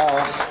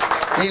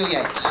of Neil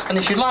Yates. And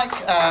if you'd like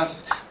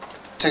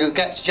to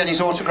get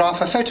Jenny's autograph,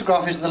 her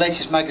photograph is in the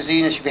latest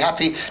magazine, and she'd be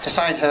happy to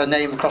sign her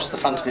name across the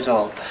front of it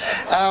all.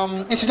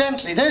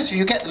 Incidentally, those of you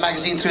who get the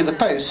magazine through the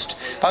post,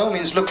 by all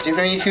means look at it. I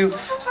mean, if you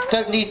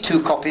don't need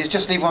 2 copies,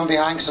 just leave one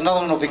behind, because another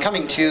one will be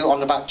coming to you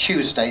on about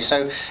Tuesday.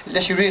 So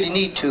unless you really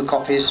need 2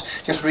 copies,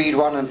 just read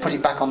one and put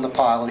it back on the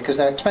pile, because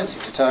they're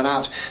expensive to turn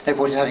out. No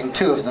point in having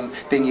 2 of them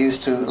being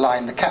used to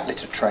line the cat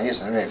litter tray, is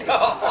there really?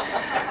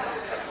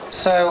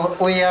 So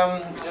we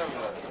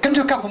going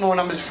to do a couple more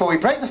numbers before we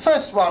break. The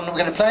first one we're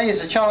going to play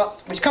is a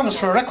chart which comes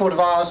from a record of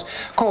ours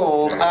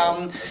called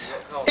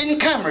In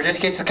Camera,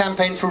 dedicated to the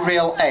campaign for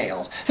Real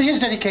Ale. This is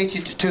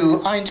dedicated to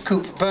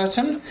Eindhoven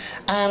Burton,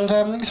 and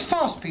it's a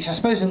fast piece, I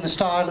suppose, in the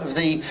style of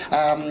the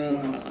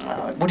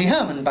Woody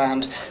Herman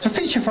band. It's a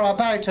feature for our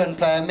baritone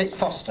player, Mick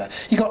Foster.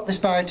 He got this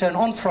baritone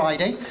on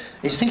Friday.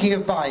 He's thinking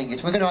of buying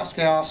it. We're going to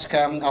actually ask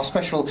our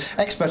special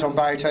expert on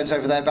baritones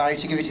over there, Barry,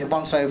 to give it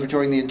once over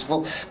during the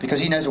interval, because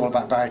he knows all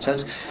about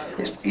baritones.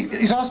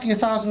 He's asking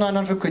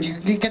 1,900 quid. You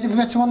can get a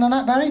better one than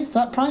that, Barry, for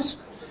that price?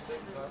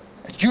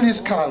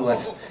 Julius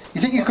Kyleworth. You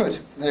think you could?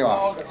 There you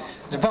are.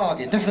 It's a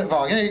bargain, definite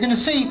bargain. You're going to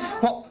see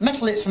what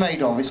metal it's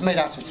made of. It's made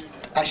out of,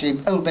 actually,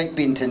 old baked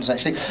bean tins,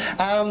 actually.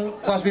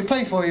 As we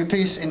play for you a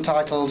piece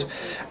entitled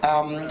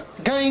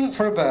Going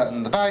for a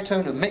Burton, the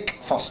baritone of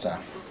Mick Foster.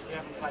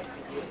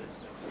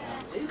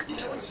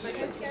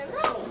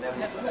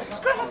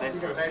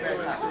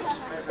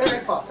 Very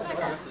fast.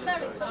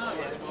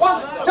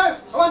 1, 2,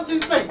 1, 2,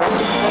 3.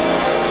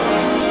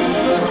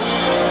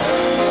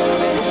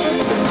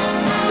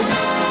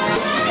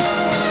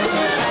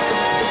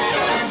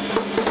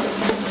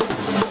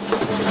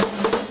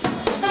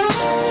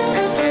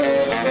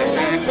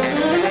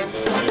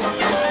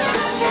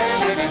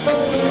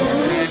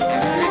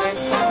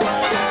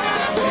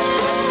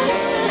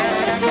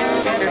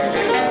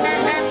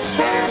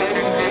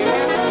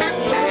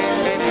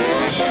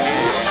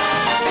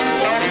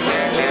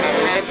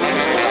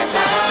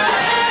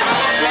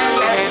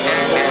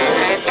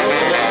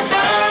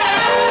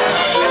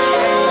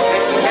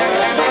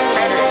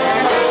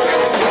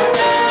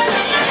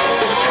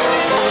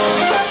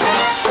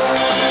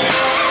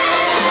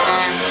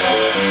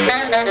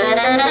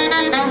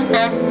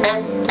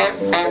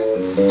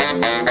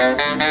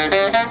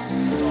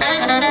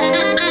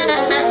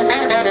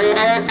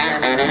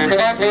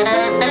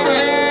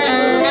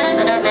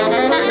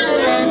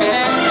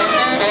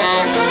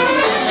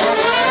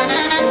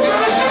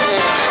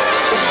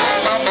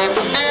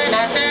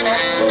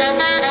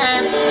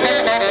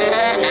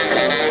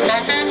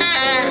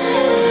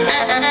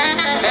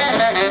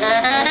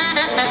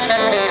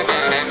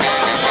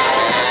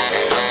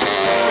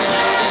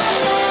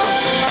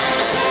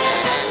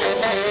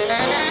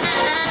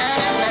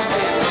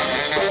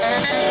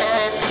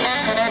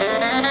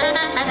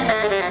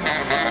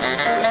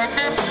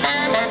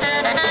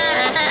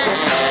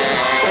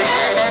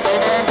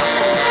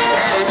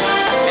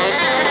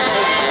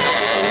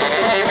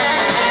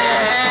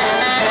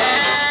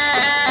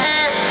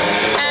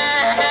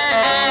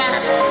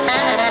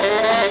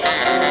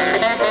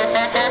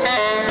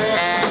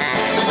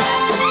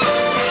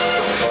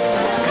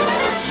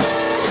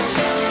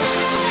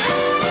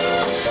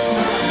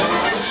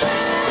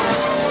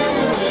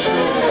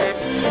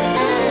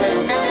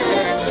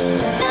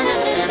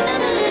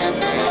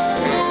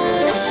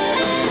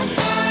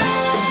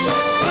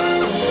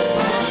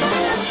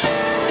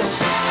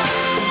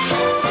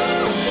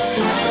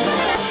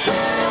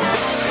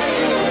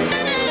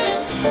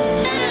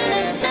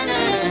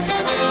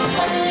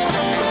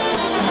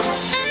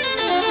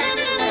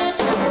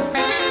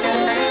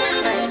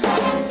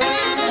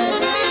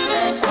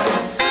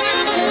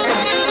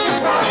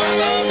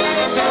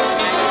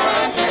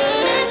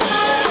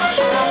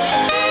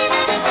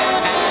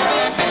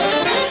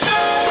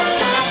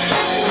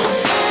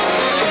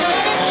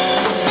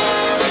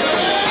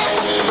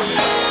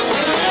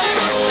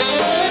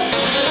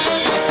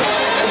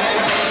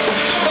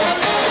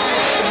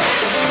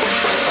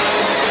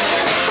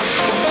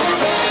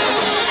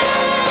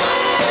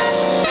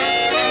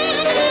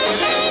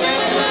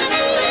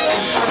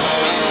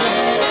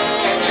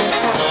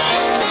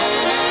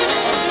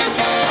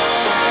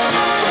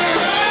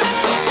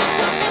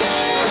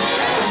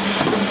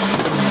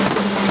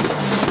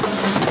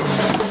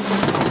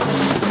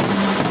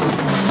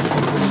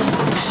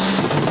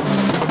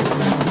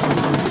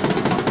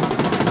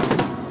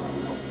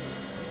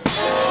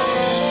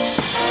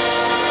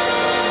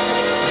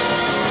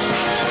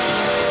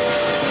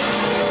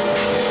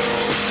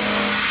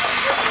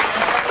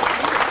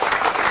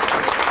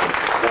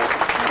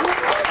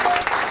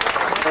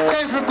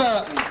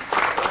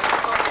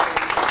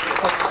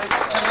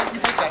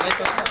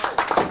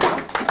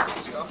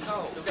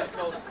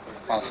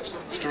 I'll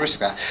have to risk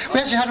that. We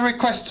actually had a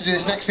request to do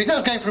this next piece. That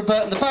was going for a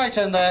Burton, the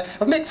baritone there,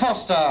 of Mick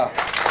Foster.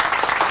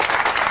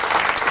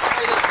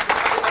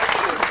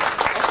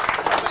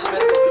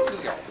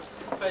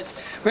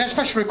 We had a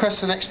special request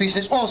for the next piece,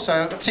 and it's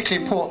also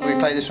particularly important that we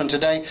play this one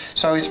today.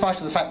 So in spite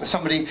of the fact that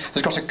somebody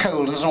has got a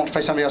cold and doesn't want to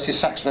play somebody else's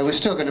saxophone, we're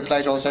still going to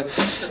play it also.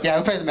 Yeah,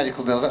 we'll play the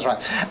medical bills, that's right.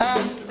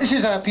 This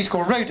is a piece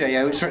called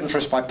Rodeo. It's written for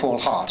us by Paul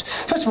Hart.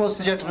 First of all, it's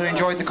the gentleman who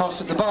enjoyed the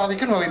concert at the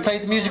Barbican, where we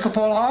played the music of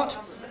Paul Hart.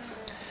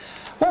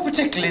 More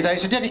particularly, though,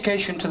 it's a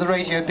dedication to the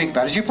Radio Big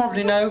Band. As you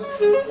probably know,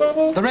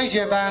 the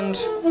Radio Band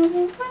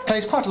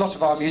plays quite a lot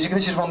of our music, and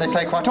this is one they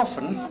play quite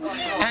often.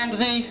 And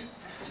the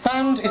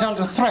band is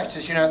under threat,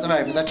 as you know, at the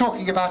moment. They're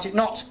talking about it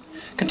not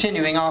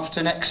continuing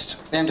after the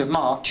end of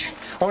March,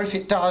 or if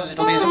it does,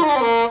 it'll be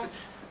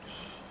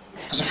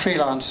as a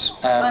freelance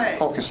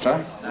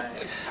orchestra.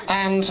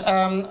 And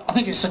I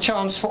think it's a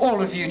chance for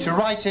all of you to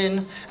write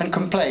in and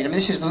complain. I mean,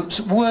 this is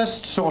the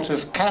worst sort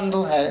of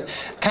candle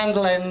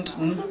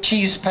end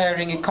cheese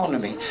pairing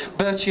economy.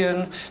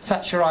 Burtian,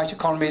 Thatcherite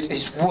economy is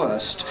its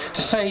worst.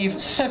 To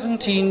save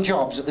 17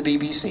 jobs at the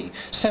BBC,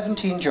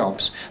 17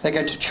 jobs, they're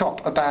going to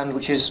chop a band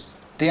which is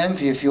the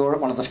envy of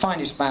Europe, one of the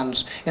finest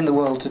bands in the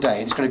world today,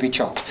 and it's going to be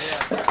chopped.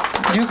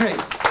 Do you agree?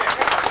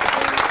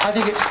 I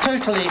think it's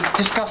totally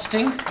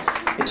disgusting.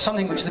 It's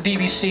something which the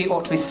BBC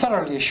ought to be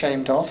thoroughly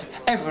ashamed of,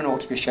 everyone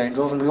ought to be ashamed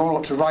of, and we all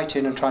ought to write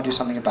in and try and do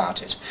something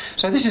about it.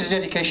 So this is a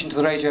dedication to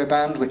the Radio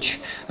Band, which,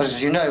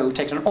 as you know,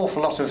 takes an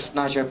awful lot of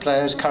NYJO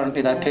players.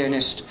 Currently their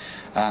pianist,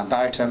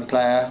 baritone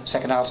player,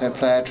 second alto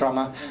player,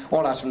 drummer,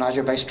 all out of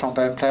NYJO, bass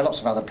trombone player, lots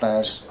of other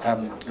players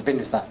have been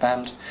with that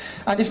band.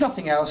 And if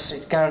nothing else,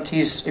 it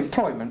guarantees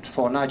employment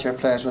for NYJO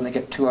players when they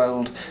get too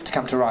old to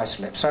come to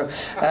Ruislip. So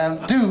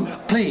do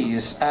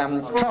please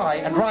try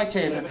and write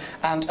in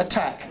and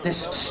attack this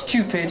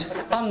stupid,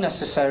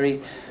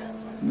 unnecessary,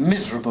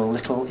 miserable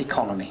little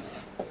economy.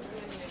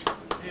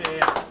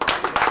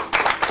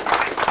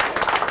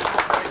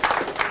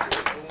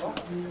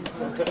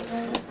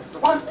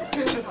 One,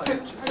 two,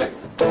 three.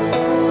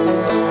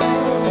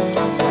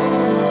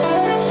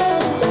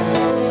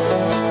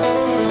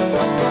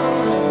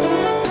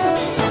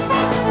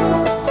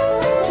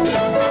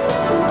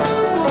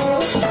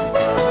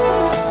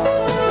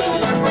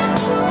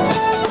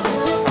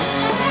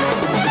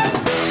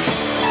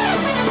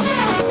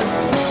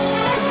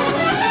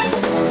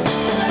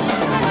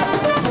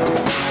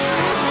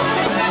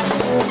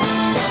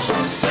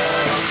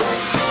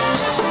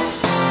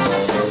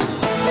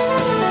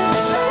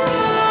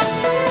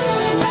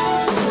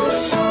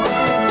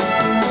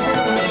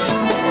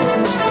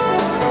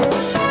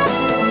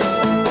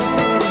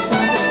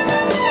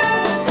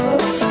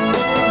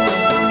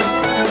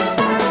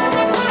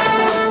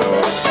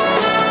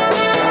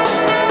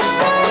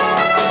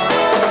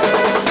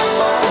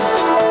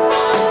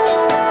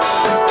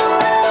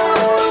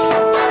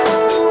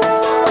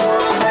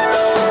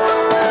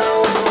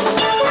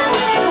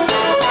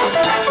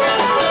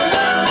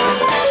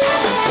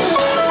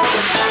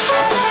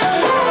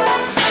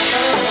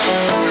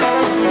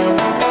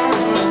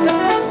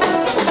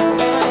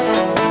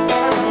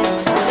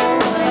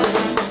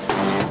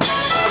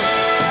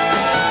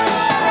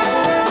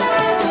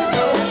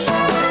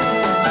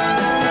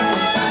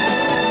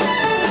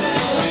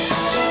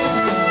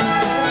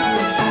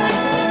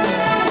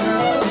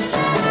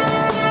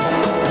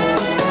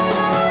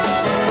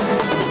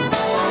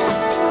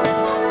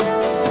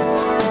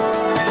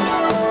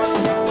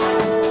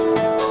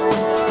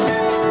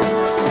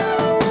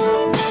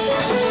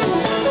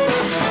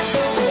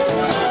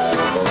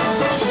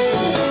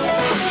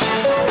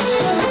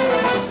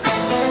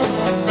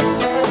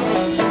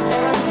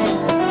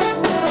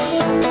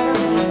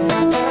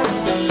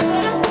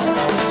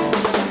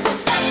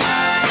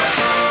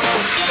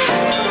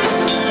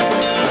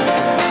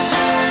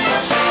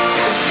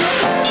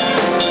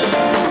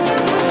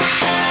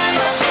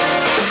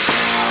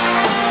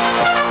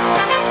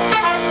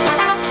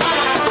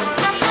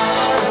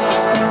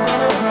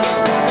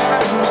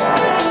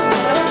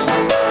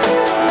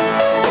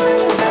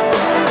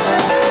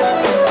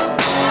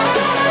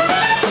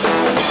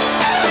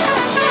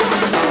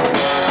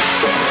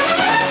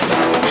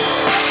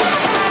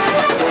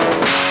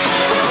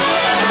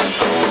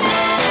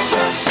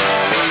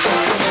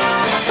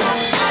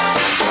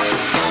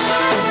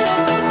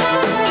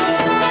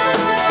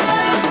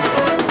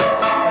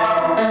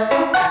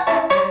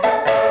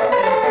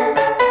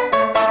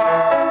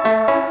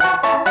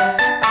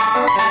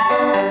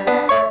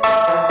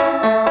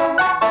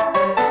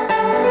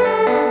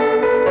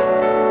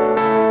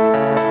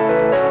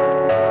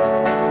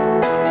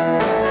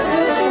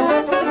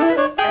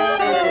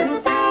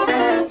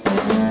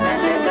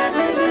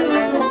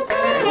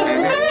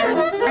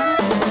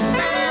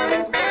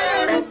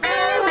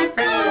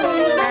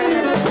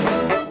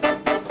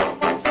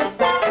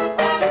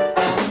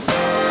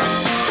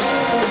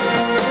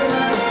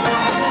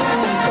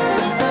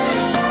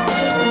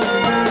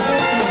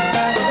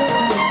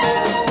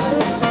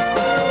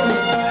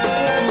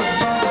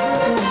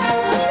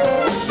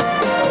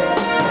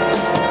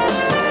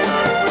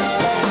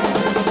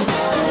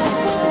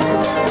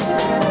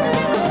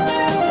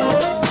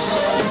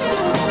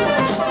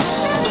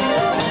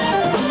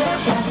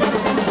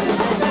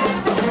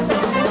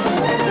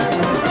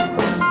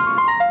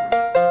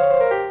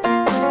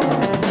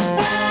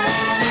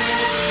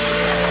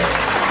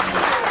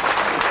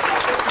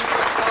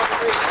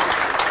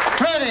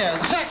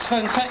 the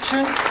saxophone section,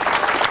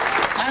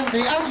 and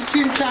the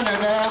out-of-tune piano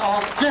there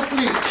of Jeff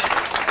Leach.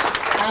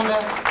 And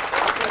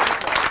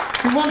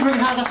if you're wondering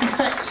how that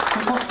effect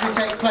can possibly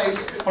take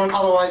place on an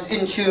otherwise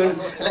in-tune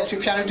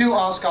electric piano, do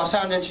ask our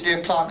sound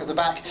engineer Clark at the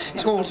back.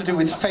 It's all to do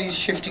with phase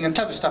shifting and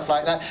clever stuff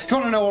like that. If you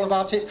want to know all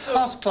about it,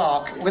 ask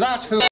Clark, without whom